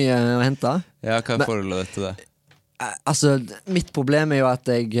 det har du mye å hente. Ja, hva forholdet til det? Altså, mitt problem jo at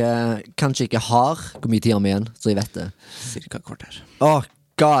jeg kanskje ikke har hvor mye tid om igjen, så jeg vet det. Cirka kvarter. God,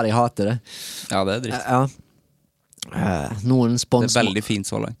 jeg hater det. Ja, det dritt. Ja. Noen spons... Det veldig fint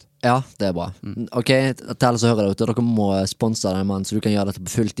så langt. Ja, det bra. Ok, til alle som hører det ute, dere må sponse den mann så du kan gjøre dette på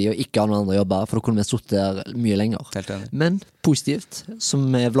fulltid og ikke ha noen andre jobber, for da kunne vi stått der mye lenger. Helt enig. Men positivt, som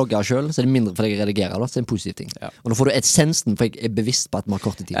jeg vlogger selv, så det mindre for deg å redigere da, så det en positiv ting. Ja. Og nå får du essensen, for jeg bevisst på at vi har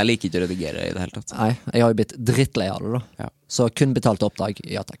korte tid. Jeg liker ikke å redigere I det hele tatt. Nei, jeg har jo blitt drittlei av det da. Ja. Så kun betalt oppdrag,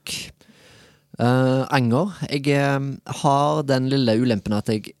 ja takk. Anger, jeg har den lille ulempen at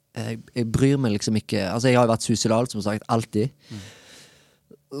jeg bryr meg liksom ikke. Altså jeg har jo vært suicidal som sagt alltid.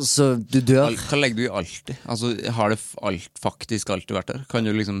 Så du dør. Hva legger du I alltid? Altså har det faktisk alltid vært der? Kan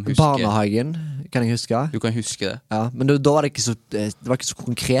du liksom huske? Barnehagen kan jeg huske. Du kan huske det? Ja, men da var det ikke så, det var ikke så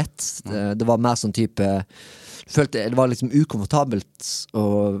konkret. Det var mer sånn type, jeg følte det var liksom ukomfortabelt å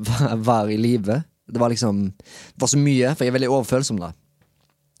være I livet. Det var liksom, det var så mye, for jeg veldig overfølsom da.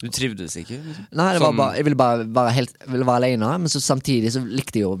 Du trivdes ikke? Liksom? Nei, det var bare, jeg ville bare være alene, men så samtidig så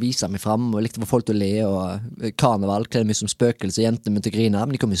likte jeg å vise meg frem, og likte å få folk til å le, og karneval, kledde meg som spøkelse, jentene begynte å grine,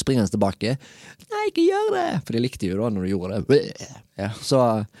 men de kom jo springende tilbake. Nei, ikke gjør det! For de likte jo da når de gjorde det. Ja. Så,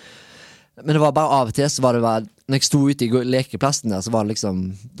 men det var bare av og til, så var det bare, når jeg stod ute I lekeplassen der, så var det liksom,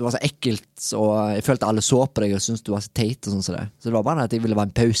 det var så ekkelt, og jeg følte alle så på deg, og syntes du var så teit, og sånn så det. Så det var bare at jeg ville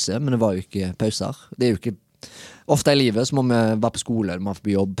være en pause, men det var jo ikke pauser. Det jo ikke ofte I livet så må vi være på skole eller må være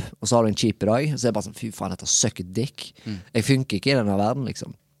på jobb, og så har du en kjip dag, så det bare sånn, fy faen, dette suck a dick. Jeg funker ikke I denne verden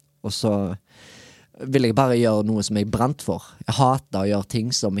liksom. Og så vil jeg bare gjøre noe som jeg brant for. Jeg hater å gjøre ting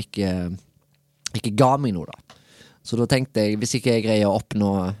som ikke ga meg noe da. Så da tenkte jeg, hvis ikke jeg greier å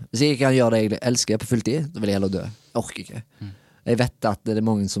oppnå, hvis jeg ikke kan gjøre det jeg elsker på fulltid, da vil jeg heller dø. Jeg orker ikke. Jeg vet at det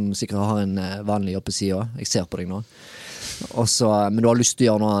mange som sikkert har en vanlig jobb på siden. Jeg ser på deg nå. Også, men du har lyst til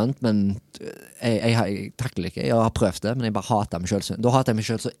å gjøre noe annet, men jeg takler ikke. Jeg har prøvd det, men jeg bare hater meg selv. Da hater jeg meg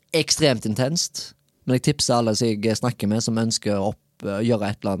selv så ekstremt intenst. Men jeg tipser alle som jeg snakker med som ønsker å gjøre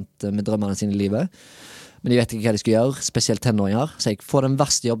et eller annet med drømmene sine I livet. Men de vet ikke hva de skal gjøre, spesielt tenåringer. Så jeg får den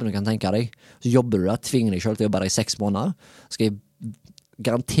verste jobben du kan tenke deg. Så jobber du der, tvinger deg selv til å jobbe der I 6 måneder. Så skal jeg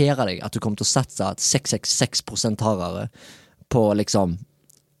garantere deg at du kommer til å satse 666% hardere på liksom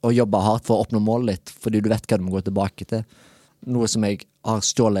å jobbe hardt for å oppnå målet ditt, fordi du vet hva du må gå tilbake til. Noe som jeg har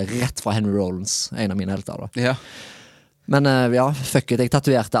stjålet rett fra Henry Rollins, en av mine helter da. Ja. Men ja, fuck it, jeg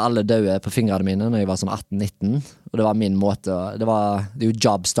tatuerte alle døde på fingrene mine når jeg var sånn 18-19, og det var min måte, det er jo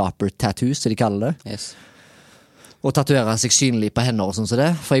job stopper tattoos, som de kaller det. Yes. Og tatuere seg synlig på hender og sånn som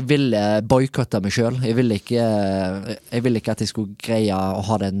det, for jeg ville boykotte meg selv. Jeg ville ikke at jeg skulle greie å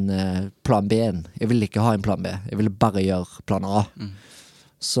ha den plan B-en. Jeg ville ikke ha en plan B, jeg ville bare gjøre plan A.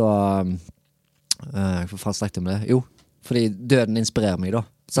 Så, hvor faen snakket jeg om det? Jo, fordi døden inspirerer meg da.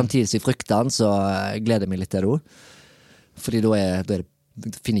 Samtidig som jeg frykter den, så gleder jeg meg litt til det også. Fordi da er det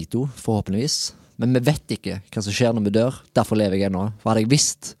finito, forhåpentligvis. Men vi vet ikke hva som skjer når vi dør. Derfor lever jeg ennå. For hadde jeg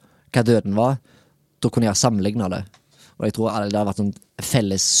visst hva døden var, da kunne jeg sammenligne det. Og jeg tror det hadde vært en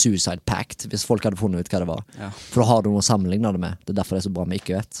felles suicide pact hvis folk hadde funnet ut hva det var. Ja. For da har du noe å sammenligne det med. Det er derfor det er så bra vi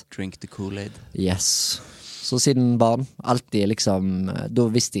ikke vet. Drink the Kool-Aid. Yes. Så siden barn, alltid liksom, da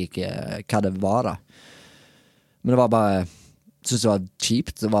visste jeg ikke hva det var da. Men det var bare, jeg synes det var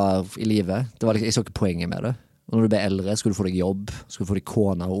kjipt, det var i livet. Det var liksom, jeg så ikke poenget med det. Og når du ble eldre, skulle du få deg jobb, skulle du få deg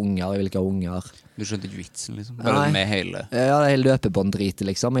kone og unger, jeg vil ikke ha unger. Du skjønte ikke vitsen, liksom? Bare med hele? Ja, det er hele løpebånddritet,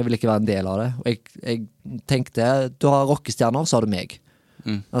 liksom. Jeg vil ikke være en del av det. Og jeg tenkte, du har rockestjerner, så har du meg.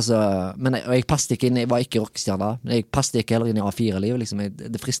 Altså, men jeg passet ikke inn, jeg var ikke rockestjerner. Jeg passet ikke heller inn i A4-liv, liksom.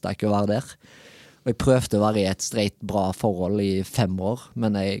 Det fristet ikke å være der. Og jeg prøvde å være i et streit, bra forhold i 5 år,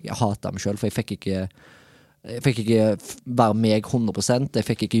 men jeg hatet meg selv, for jeg fikk ikke være meg 100%. Jeg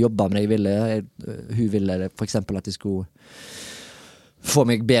fikk ikke jobbe med det jeg ville. Hun ville det, for eksempel at jeg skulle få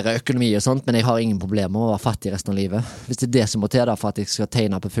meg bedre økonomi og sånt, men jeg har ingen problemer med å være fattig resten av livet. Hvis det er det som må til da, for at jeg skal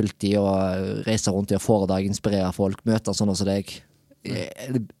tegne på fulltid og reise rundt i og foredrag, inspirere folk, møte sånn som deg.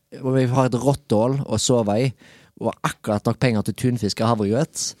 Vi har et råttål å sove i, og akkurat nok penger til tunfisk og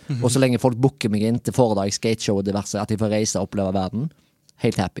havregrøt, og så lenge folk booker meg inn til foredrag, skateshow og diverse, at jeg får reise og oppleve verden,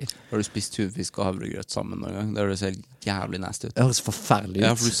 helt happy. Har du spist tunfisk og havregrøt sammen noen gang? Det høres helt jævlig nasty ut. Det høres forferdelig ut.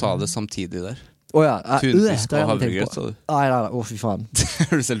 Ja, for du sa det samtidig der. Ja. Tunfisk og havregrøt, sa du. Nei, fy faen. Det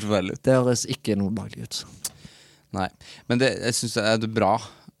høres helt forferdelig ut. Det høres ikke noe behagelig ut. Nei, men jeg synes det er bra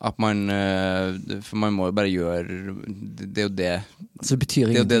at man, for man må jo bare gjøre, det er jo det, så det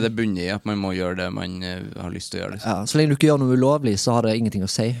betyr ingenting. Det er jo det bunner i, at man må gjøre det man har lyst til å gjøre. Liksom. Ja, så lenge du ikke gjør noe ulovlig, så har det ingenting å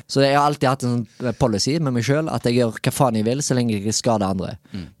si. Så jeg har alltid hatt en sånn policy med meg selv, at jeg gjør hva faen jeg vil, så lenge jeg ikke skader andre.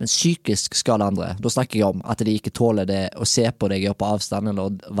 Men psykisk skader andre, da snakker jeg om at de ikke tåler det å se på det jeg gjør på avstand, eller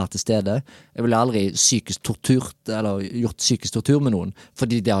å være til stede. Jeg ville aldri psykisk torturt, eller gjort psykisk tortur med noen,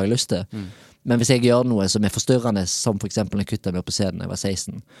 fordi det har jeg lyst til. Men hvis jeg gjør noe som er forstyrrende, som for eksempel når jeg kuttet meg på scenen da jeg var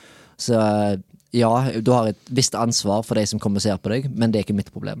 16, så ja, du har et visst ansvar for de som kommer og ser på deg, men det er ikke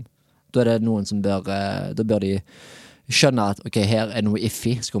mitt problem. Da er det noen som da bør de skjønne at ok, her er noe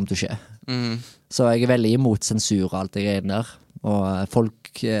iffy som kommer til å skje. Så jeg er veldig imot sensur og alt det greiene der, og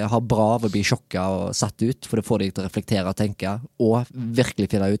folk har bra av å bli sjokket og satt ut, for det får de til å reflektere og tenke, og virkelig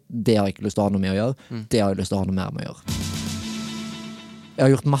finne ut, det har jeg ikke lyst til å ha noe med å gjøre, det har jeg lyst til å ha noe mer med å gjøre. Jeg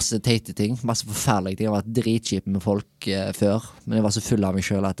har gjort masse teite ting, masse forferdelige ting. Jeg har vært dritkjip med folk før, men jeg var så full av meg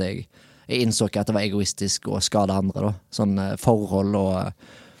selv at jeg innså ikke at det var egoistisk å skade andre da. Sånn forhold og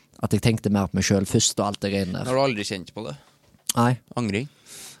at jeg tenkte mer på meg selv først og alt det greiene der. Har du aldri kjent på det? Nei. Angring?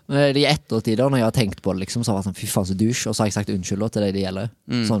 Men i ettertid da, når jeg har tenkt på det liksom, så har jeg vært sånn, fy faen så douche, og så har jeg sagt unnskyld da, til det gjelder.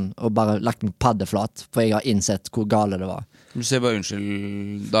 Sånn, og bare lagt meg paddeflat, for jeg har innsett hvor gale det var. Du sier bare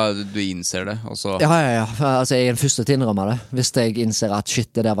unnskyld da du innser det, og så... Ja. Altså, jeg er den første til å innrømme det. Hvis jeg innser at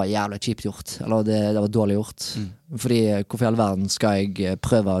shit, det der var jævlig kjipt gjort, eller det var dårlig gjort. Fordi hvorfor i all verden skal jeg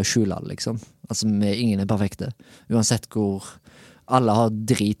prøve å skjule det, liksom? Altså, ingen er perfekte. Uansett hvor alle har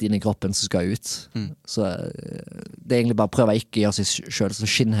drit inn i kroppen som skal ut. Så det er egentlig bare å prøve å ikke gjøre seg selv så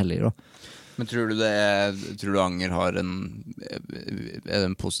skinnhellig, da. Men tror du anger er det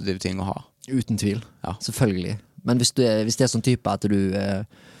en positiv ting å ha? Uten tvil, ja. Selvfølgelig. Men hvis det er sånn type at du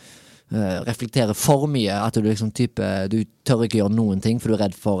reflekterer for mye, at du liksom type, du tør ikke gjøre noen ting, for du er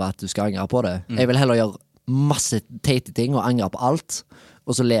redd for at du skal angre på det. Jeg vil heller gjøre masse teite ting og angre på alt,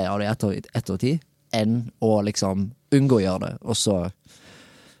 og så ler jeg av det ettertid, enn å liksom unngå å gjøre det, og så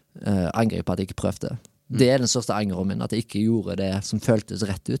angre på at jeg ikke prøvde. Det er den største angeren min, at jeg ikke gjorde det som føltes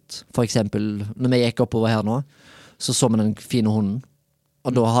rett ut. For eksempel, når vi gikk oppover her nå, så man den fine hunden,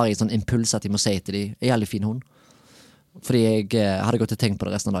 og da har jeg sånn impuls at jeg må si til de, en jævlig fin hund. Fordi jeg hadde gått og tenkt på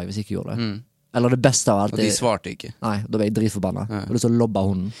det resten av dagen hvis jeg ikke gjorde det. Eller det beste av alt. Og de svarte ikke. Nei, da var jeg dritforbanna. Og det så lobba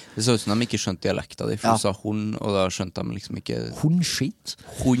hunden. Det så ut som de ikke skjønte dialekta di, for du sa hund, og da skjønte de liksom ikke... Hundskit?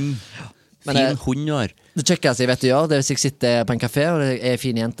 Hund. Fin hund var. Det kjekkeste jeg vet å gjøre, det er hvis jeg sitter på en kafé, og det er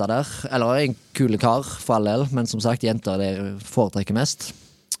fine jenter der, eller en kule kar, for all del, men som sagt, jenter det foretrekker mest.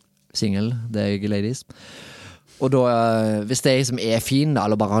 Single, det er jeg ladies. Og da, hvis det som fin da,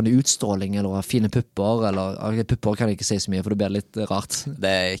 eller bare har en utstråling, eller har fine pupper, eller pupper kan jeg ikke si så mye, for det blir litt rart.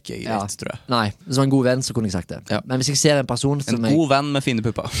 Det ikke greit, tror jeg. Nei, hvis jeg var en god venn, så kunne jeg sagt det. Ja. Men hvis jeg ser en person som En god venn med fine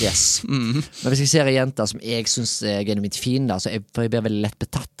pupper. Yes. Men hvis jeg ser en jente som jeg synes er genuint fin, da, så for jeg blir veldig lett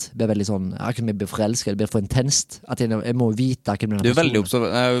betatt. Jeg blir veldig sånn, jeg blir forelsket, jeg blir for intenst. At jeg må vite hvem den personen. Du veldig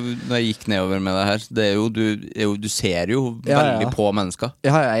når jeg gikk nedover med det her, det du ser jo veldig på mennesker.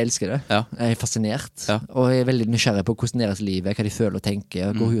 Ja, jeg elsker det. Ja. Jeg fascinert, og jeg veldig nysgjerrig på hvordan deres liv er, hva de føler og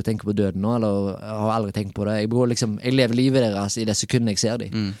tenker. Går hun og tenker på døden nå, eller har aldri tenkt på det? Jeg lever livet deres i det sekundet jeg ser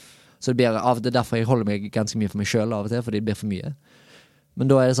dem. Så det blir det derfor jeg holder meg ganske mye for meg selv av og til, fordi det blir for mye. Men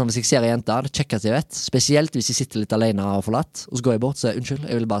da det sånn, hvis jeg ser en jente, det kjekkeste jeg vet, spesielt hvis jeg sitter litt alene og forlatt, og så går jeg bort, så unnskyld,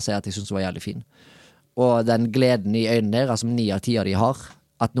 jeg vil bare si at jeg synes hun var jævlig fin. Og den gleden i øynene der, som 9 av 10 av de har,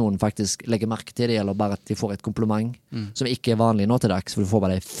 at noen faktisk legger merke til det, eller bare at de får et kompliment, som ikke vanlig nå til dags, for du får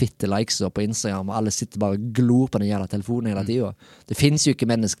bare fitte likes på Instagram, og alle sitter bare og glor på den jævla telefonen hele tiden. Det finnes jo ikke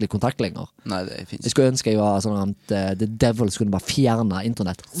menneskelig kontakt lenger. Nei, det finnes. Jeg skulle ønske jeg var sånn at The Devil skulle bare fjerne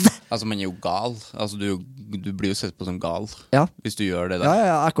internett. Altså, man jo gal. Altså, du blir jo sett på som gal hvis du gjør det der.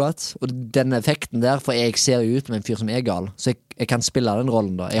 Ja, akkurat. Og den effekten der, for jeg ser jo ut med en fyr som er gal, så jeg kan spille den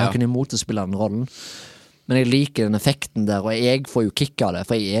rollen da. Jeg har ikke imot å spille den rollen. Men jeg liker den effekten der, og jeg får jo kick av det,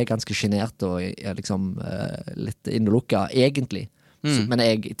 for jeg er ganske genert og jeg er liksom litt innelukka, egentlig. Men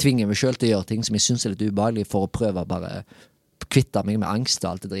jeg tvinger meg selv til å gjøre ting som jeg synes er litt ubehagelig, for å prøve å bare kvitte meg med angst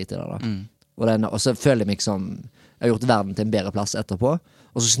og alt det dritet der da. Og så føler jeg meg som jeg har gjort verden til en bedre plass etterpå,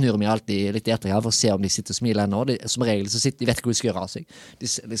 og så snur jeg meg alltid litt etter her for å se om de sitter og smiler ennå. Som regel så sitter de vet ikke hvor de skal gjøre av seg.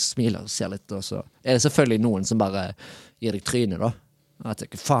 De smiler og ser litt, og så er det selvfølgelig noen som bare gir deg trynet da. Og jeg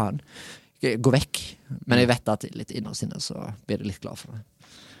tenker, faen, gå vekk. Men jeg vet at litt innerst inne så blir det litt glad for meg.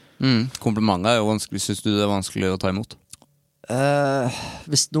 Komplimenter er jo vanskelig. Synes du det er vanskelig å ta imot?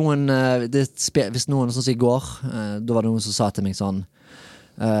 Hvis noen sånn som i går, da var det noen som sa til meg sånn,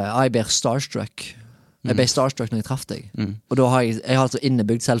 jeg ble starstruck. Jeg ble starstruck når jeg traff deg. Og da har jeg har altså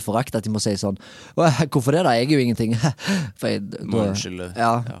innebygd selvforakt at jeg må si sånn, hvorfor det da? Jeg er jo ingenting. Må unnskylde.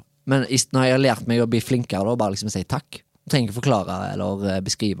 Ja. Men når jeg har lært meg å bli flinkere da, bare liksom si takk. Jeg trenger ikke forklare eller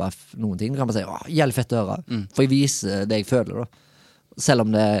beskrive noen ting. Da kan man si, jævlig fett å høre. For jeg viser det jeg føler da. Selv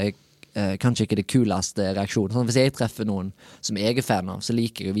om det kanskje ikke er det kuleste reaksjonen. Sånn, hvis jeg treffer noen som jeg er fan av, så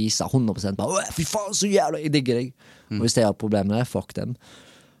liker jeg å vise 100% bare, fy faen, så jævlig, jeg digger deg. Og hvis jeg har problemer med det, fuck dem.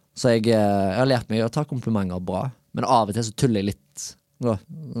 Så jeg har lært meg å ta komplimenter bra. Men av og til så tuller jeg litt da,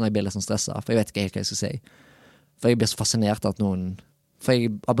 når jeg blir litt sånn stresset, for jeg vet ikke helt hva jeg skal si. For jeg blir så fascinert at noen... For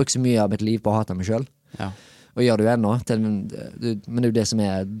jeg har brukt så mye av mitt liv på å hate meg selv. Ja. Og gjør det jo ennå, men det er jo det som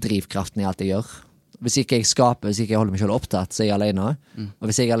er drivkraften i alt jeg gjør. Hvis ikke jeg skaper, hvis ikke jeg holder meg selv opptatt, så er jeg alene. Og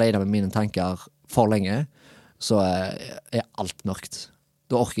hvis jeg er alene med mine tanker for lenge, så er alt mørkt.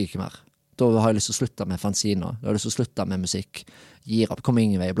 Da orker jeg ikke mer. Da har jeg lyst til å slutte med fanziner. Da har jeg lyst til å slutte med musikk. Gir opp, kommer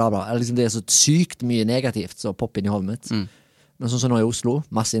ingen vei, bla bla. Liksom det er så sykt mye negativt som popper inn i hodet mitt. Men sånn som nå i Oslo,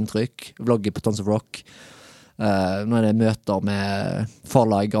 masse inntrykk, vlogger på Tons of Rock. Nå er det møter med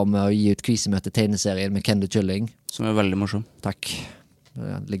forlag om å gi ut krisemøte-tegneserien med Ken the Chilling. Som er veldig morsom. Takk.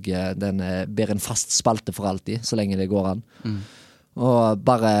 Den ber en fast spalte for alltid, så lenge det går an. Og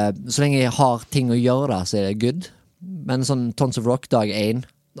bare, så lenge jeg har ting å gjøre da, så er det good. Men sånn Tons of Rock, dag 1,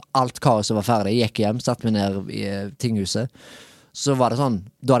 alt kaoset var ferdig, jeg gikk hjem, satt meg ned i tinghuset, så var det sånn,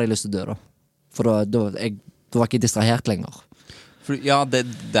 da hadde jeg lyst til å dø da. For da var jeg ikke distrahert lenger. For, ja, det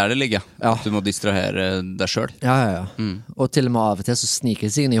der det ligger. Ja. Du må distrahere deg selv. Ja. Og til og med av og til så sniker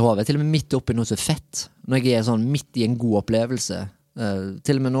det seg inn i hodet, til og med midt oppi noe så fett. Når jeg er sånn midt i en god opplevelse,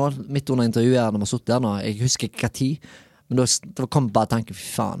 til og med nå, midt under intervjuet når man har suttet der nå, jeg husker ikke hva tid, men da kom bare tanken, fy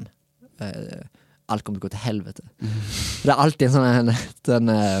faen, alt kommer til å gå til helvete. Det er alltid en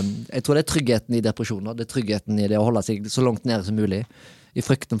sånn, jeg tror det er tryggheten i depresjoner, det er tryggheten i det å holde seg så langt nede som mulig, i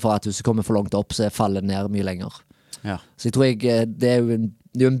frykten for at hvis du kommer for langt opp, så faller det ned mye lenger. Ja. Så jeg tror det er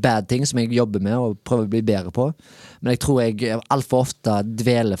jo en bad ting som jeg jobber med og prøver å bli bedre på, men jeg tror jeg alt for ofte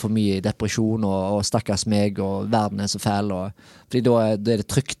dveler for mye i depresjon og stakkars meg og verden er så fæl, fordi da er det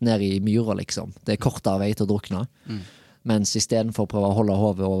trykt ned i myra liksom, det er kortere vei til å drukne, mens i stedet for å prøve å holde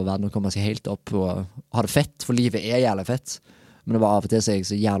hodet over verden og komme seg helt opp og ha det fett, for livet er jævlig fett, men det var av og til så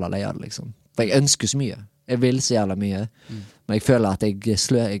jeg så jævla lei av det liksom, for jeg ønsker så mye, jeg vil så jævla mye, men jeg føler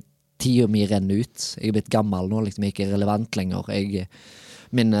at tiden min renner ut. Jeg er blitt gammel nå, liksom, jeg er ikke relevant lenger.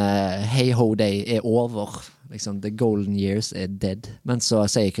 Min hey-ho-day er over. Liksom, the golden years er dead. Men så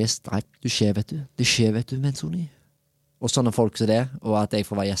sier Chris, nei, du skjer, vet du, Menzoni. Og sånne folk som det, og at jeg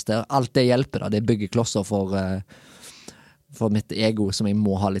får være gjest der. Alt det hjelper da, det bygger klosser for mitt ego, som jeg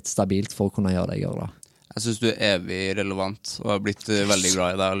må ha litt stabilt for å kunne gjøre det jeg gjør da. Jeg synes du er evig relevant, og har blitt veldig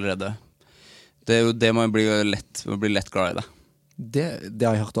glad i deg allerede. Det jo det man blir lett glad I det. Det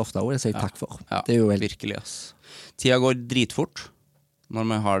har jeg hørt ofte, og det sier jeg takk for. Ja, det jo helt... virkelig, ass. Tida går dritfort når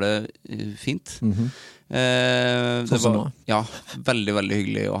man har det fint. Det var, ja, veldig, veldig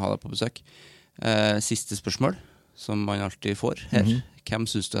hyggelig å ha deg på besøk. Siste spørsmål, som man alltid får her. Hvem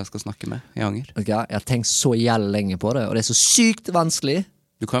synes du jeg skal snakke med I Anger? Okay, jeg har tenkt så jævlig lenge på det, og det så sykt vanskelig.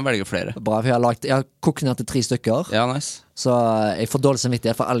 Du kan velge flere. Bra, for jeg har kokt ned til 3 stykker. Ja, nice. Så jeg får dårlig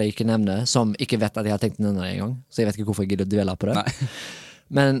samvittighet for alle jeg ikke nevner, som ikke vet at jeg har tenkt nevne det en gang. Så jeg vet ikke hvorfor jeg gidder å dvele på det. Nei.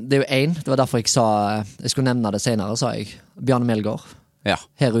 Men det jo en, det var derfor jeg sa jeg skulle nevne det senere, sa jeg. Bjarne Melgaard. Ja.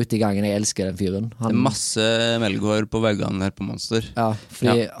 Her ute I gangen, jeg elsker den fyren. Det masse Melgaard på veggene her på Monster. Ja,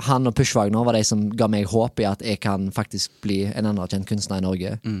 fordi han og Pushwagner var de som ga meg håp I at jeg kan faktisk bli en anerkjent kunstner I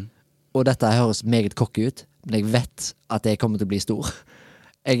Norge. Og dette høres meget kokke ut, men jeg vet at jeg kommer til å bli stor.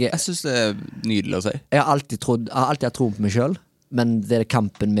 Jeg synes det nydelig å si. Jeg har alltid hatt tro på meg selv, men det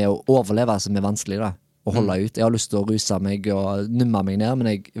kampen med å overleve som vanskelig da, å holde ut. Jeg har lyst til å ruse meg og numme meg ned, men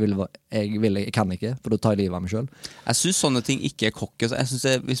jeg kan ikke, for da tar jeg livet av meg selv. Jeg synes sånne ting ikke kokke. Jeg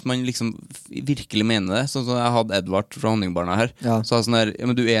synes hvis man liksom virkelig mener det, sånn som jeg hadde Edvard fra Honningbarna her, så sånn her, ja,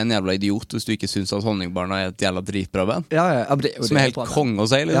 men du en jævla idiot hvis du ikke synes at Honningbarna et jævla dritbra band. Som helt kong å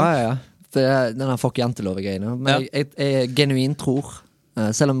si, liksom. Ja. For denne fuck jantelove-greiene. Men jeg genuint tror,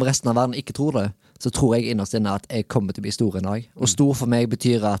 selv om resten av verden ikke tror det, så tror jeg innerst inne at jeg kommer til å bli stor en dag. Og stor for meg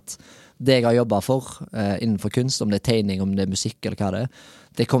betyr at det jeg har jobbet for innenfor kunst, om det tegning, om det musikk eller hva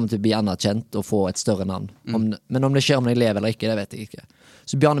det kommer til å bli anerkjent og få et større navn. Men om det skjer om jeg lever eller ikke, det vet jeg ikke.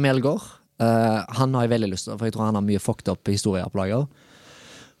 Så Bjarne Melgaard, han har jeg veldig lyst til, for jeg tror han har mye fucked up historieopplager.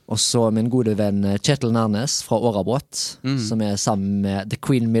 Og så min gode venn Kjetil Nærnes fra Årabrott, som sammen med The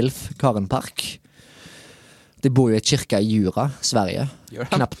Queen Milf, Karen Park. De bor jo I et kirke I Jura, Sverige.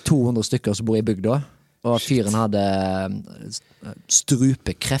 Knapt 200 stykker som bor I bygda. Og fyren hadde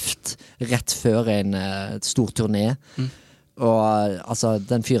strupekreft rett før en stor turné. Og altså,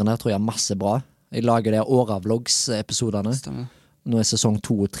 den fyren her tror jeg har masse bra. Jeg lager det Åravlogs-episoderne. Nå sesong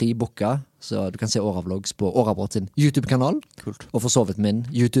 2 og 3 booka, så du kan se Åravlogs på Årabrott sin YouTube-kanal. Kult. Og for så vidt min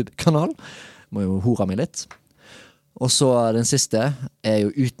YouTube-kanal. Må jo hore meg litt. Og så den siste jo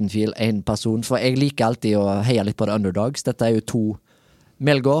uten tvil en person, for jeg liker alltid å heie litt på the underdogs. Dette jo 2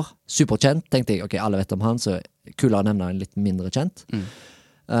 Melgaard, superkjent, tenkte jeg, ok, alle vet om han, så kulere å nevne en litt mindre kjent.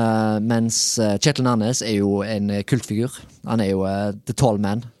 Mens Kjetil Nærnes jo en kultfigur. Han jo the tall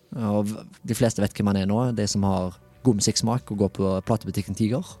man, og de fleste vet hvem han nå, de som har god musikksmak og går på platebutikken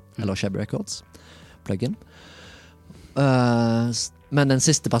Tiger, eller Shabby Records, plug-in. Men den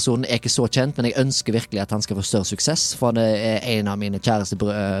siste personen ikke så kjent, men jeg ønsker virkelig at han skal få større suksess, for det en av mine kjæreste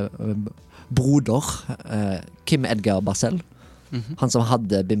broder, Kim Edgar Barcel. Han som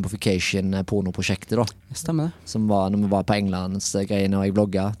hadde Bimbofication pornoprojektet da. Stemmer det. Som var når vi var på Englands greiene og jeg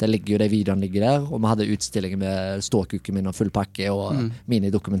vlogget. Det ligger jo, de videoene ligger der, og vi hadde utstillinger med ståkukken min og full pakke og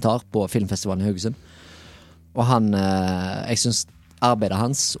minidokumentar på Filmfestivalen I Haugesund. Og han, jeg synes arbeidet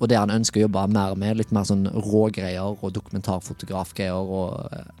hans, og det han ønsker å jobbe mer med, litt mer sånn rågreier og dokumentarfotografgreier,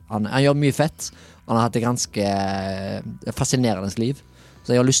 og han gjør mye fett. Han har hatt et ganske fascinerende liv.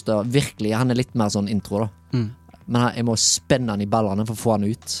 Så jeg har lyst til å virkelig, han litt mer sånn intro da. Men jeg må spenne han I ballene for å få han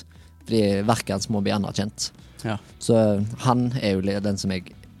ut, fordi verket hans må bli anerkjent. Ja. Så han jo den som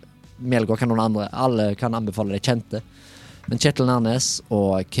jeg Melgaard kan noen andre, alle kan anbefale det kjente. Men Kjetil Nærnes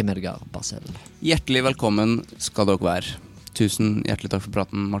og Kim Edgar Barcel. Hjertelig velkommen skal dere være. Tusen hjertelig takk for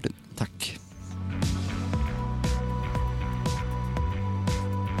praten, Martin. Takk.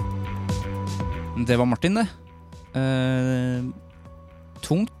 Det var Martin det.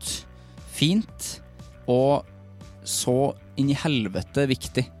 Tungt, fint og så inn I helvete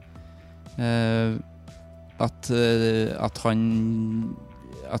viktig at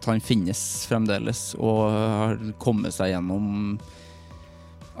han finnes fremdeles og har kommet seg gjennom,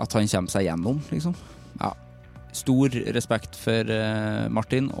 at han kommer seg gjennom liksom. Ja, stor respekt for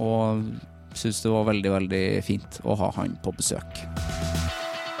Martin, og synes det var veldig, veldig fint å ha han på besøk.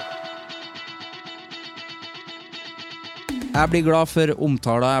 Jeg blir glad for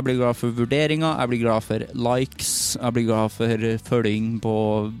omtaler, jeg blir glad for vurderinger, jeg blir glad for likes, jeg blir glad for følging på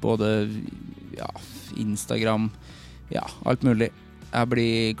både Instagram, alt mulig. Jeg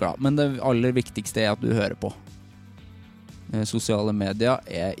blir glad, men det aller viktigste at du hører på. Sosiale medier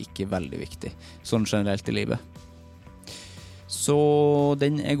ikke veldig viktig, sånn generelt I livet. Så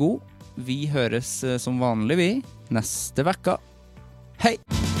den god. Vi høres som vanlig vi neste vekka. Hei!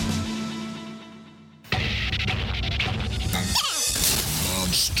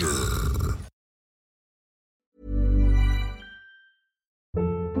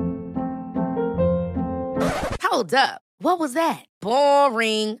 Hold up. What was that?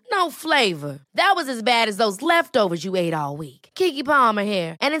 Boring. No flavor. That was as bad as those leftovers you ate all week. Keke Palmer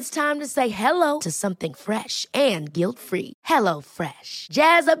here, and it's time to say hello to something fresh and guilt-free. Hello Fresh.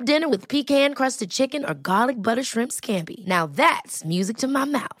 Jazz up dinner with pecan-crusted chicken or garlic butter shrimp scampi. Now that's music to my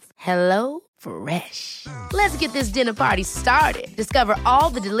mouth. Hello Fresh. Let's get this dinner party started. Discover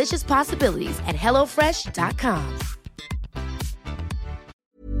all the delicious possibilities at hellofresh.com.